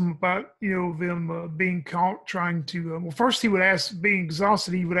tells him about them being caught trying to. Well, first he would ask, being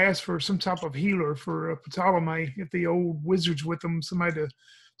exhausted, he would ask for some type of healer for Ptolemy, if the old wizards with them, somebody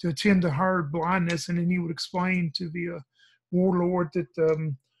to attend to her blindness, and then he would explain to the warlord that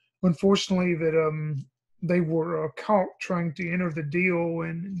unfortunately that they were caught trying to enter the deal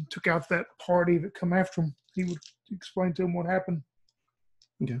and took out that party that come after him. He would explain to him what happened.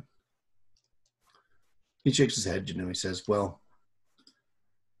 Okay. He shakes his head. He says, "Well,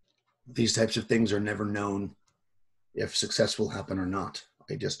 these types of things are never known if success will happen or not.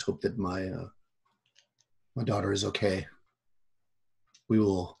 I just hope that my daughter is okay. We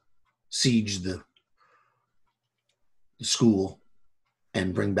will siege the school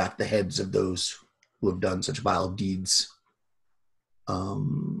and bring back the heads of those who have done such vile deeds."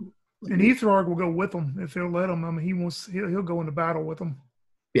 And Ethrog will go with them if they'll let him. I mean, he'll go into battle with them.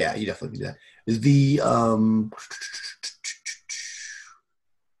 Yeah, you definitely do that.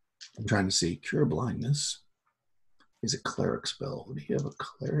 I'm trying to see. Cure blindness is a cleric spell. Would he have a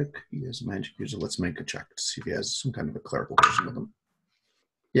cleric? He has a magic user. Let's make a check to see if he has some kind of a clerical person with him.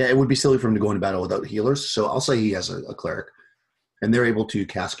 Yeah, it would be silly for him to go into battle without healers. So I'll say he has a cleric. And they're able to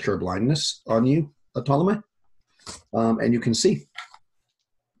cast Cure Blindness on you, Ptolemy. And you can see.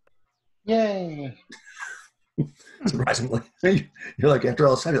 Yay! Surprisingly. You're like, after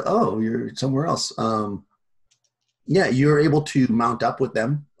all said, you're somewhere else. Yeah, you're able to mount up with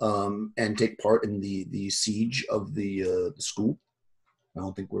them and take part in the siege of the school. I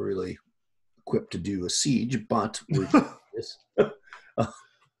don't think we're really equipped to do a siege, but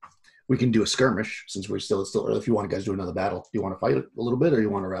we can do a skirmish since we're still early. If you want to guys do another battle, do you want to fight it a little bit or you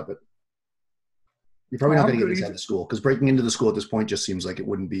want to wrap it? You're probably not going to get inside the school because breaking into the school at this point just seems like it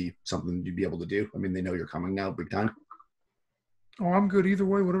wouldn't be something you'd be able to do. I mean, they know you're coming now, big time. Oh, I'm good either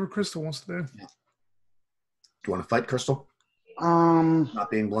way. Whatever Crystal wants to do. Yeah. Do you want to fight, Crystal? Not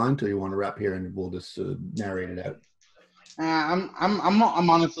being blind, or you want to wrap here and we'll just narrate it out? I'm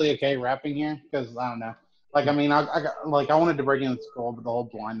honestly okay rapping here because I don't know. Like, I mean, I wanted to break into the school, but the whole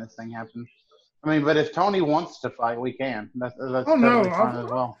blindness thing happened. I mean, but if Tony wants to fight, we can. That's totally fine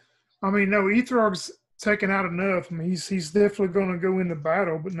as well. I mean, no, Ethrog's taken out enough. I mean, he's definitely going to go into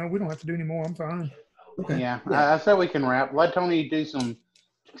battle, but no, we don't have to do any more. I'm fine. Okay. Yeah. I said we can rap. Let Tony do some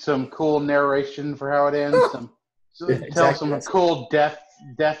cool narration for how it ends. Tell some cool death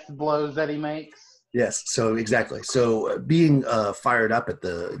blows that he makes. Yes. So exactly. So being fired up at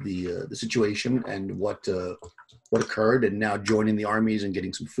the situation and what occurred, and now joining the armies and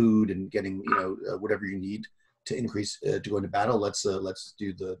getting some food and getting whatever you need to increase to go into battle. Let's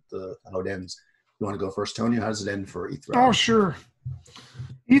do the how it ends. You want to go first, Tony? How does it end for Ethrog? Oh, sure.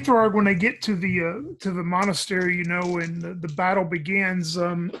 Ethrog, when they get to the monastery, and the battle begins,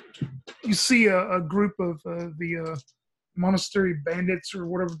 you see a group of the monastery bandits or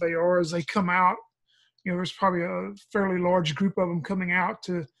whatever they are as they come out. There's probably a fairly large group of them coming out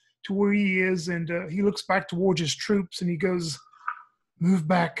to where he is, and he looks back towards his troops and he goes, "Move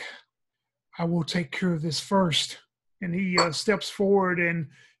back. I will take care of this first." And he steps forward and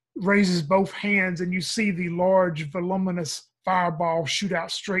raises both hands, and you see the large, voluminous fireball shoot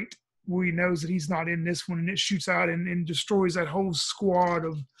out straight where he knows that he's not in this one, and it shoots out and destroys that whole squad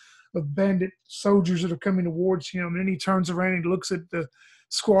of bandit soldiers that are coming towards him. And then he turns around and looks at the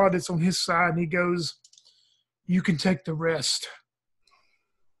squad that's on his side, and he goes, "You can take the rest."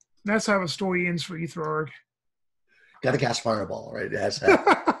 That's how the story ends for Ethrarg. Got to cast fireball, right? It has to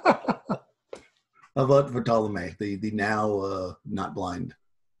happen. How about for Ptolemy, the now not blind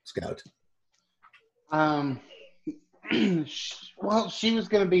scout? Well, she was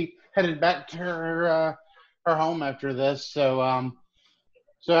going to be headed back to her home after this. So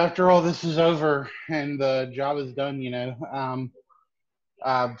so after all this is over and the job is done,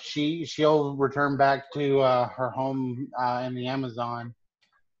 she'll return back to her home in the Amazon,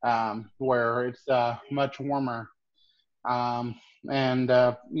 where it's much warmer. And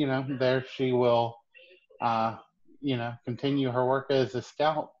there she will continue her work as a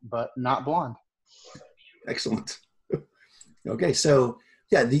scout, but not blonde. Excellent. Okay, so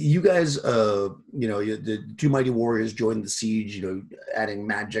yeah, you guys, the two mighty warriors joined the siege. Adding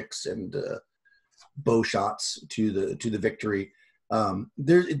magics and bow shots to the victory.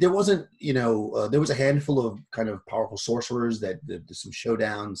 There wasn't, there was a handful of kind of powerful sorcerers that did some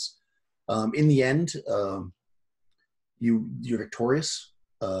showdowns. In the end, you're victorious.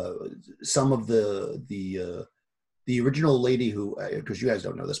 Some of the original lady who, because you guys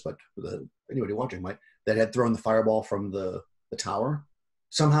don't know this, but anybody watching might, that had thrown the fireball from the tower.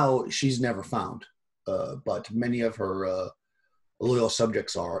 Somehow she's never found, but many of her loyal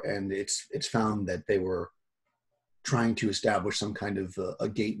subjects are, and it's found that they were trying to establish some kind of a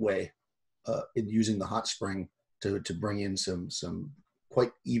gateway in using the hot spring to bring in some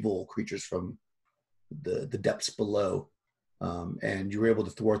quite evil creatures from the depths below, and you were able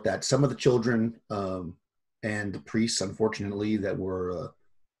to thwart that. Some of the children and the priests, unfortunately, that were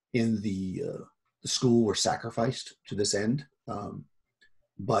in the school were sacrificed to this end.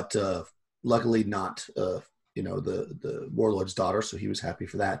 But luckily not, the warlord's daughter, so he was happy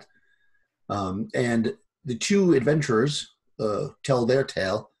for that. And the two adventurers tell their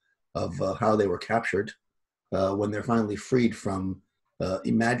tale of how they were captured when they're finally freed from a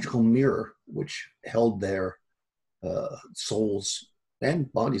magical mirror, which held their souls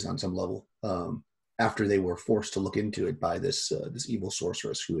and bodies on some level, after they were forced to look into it by this evil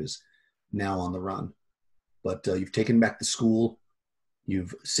sorceress who is now on the run. But you've taken back the school.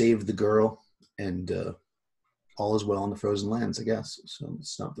 You've saved the girl, and all is well on the frozen lands, I guess. So let's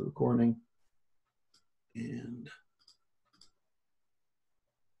stop the recording. And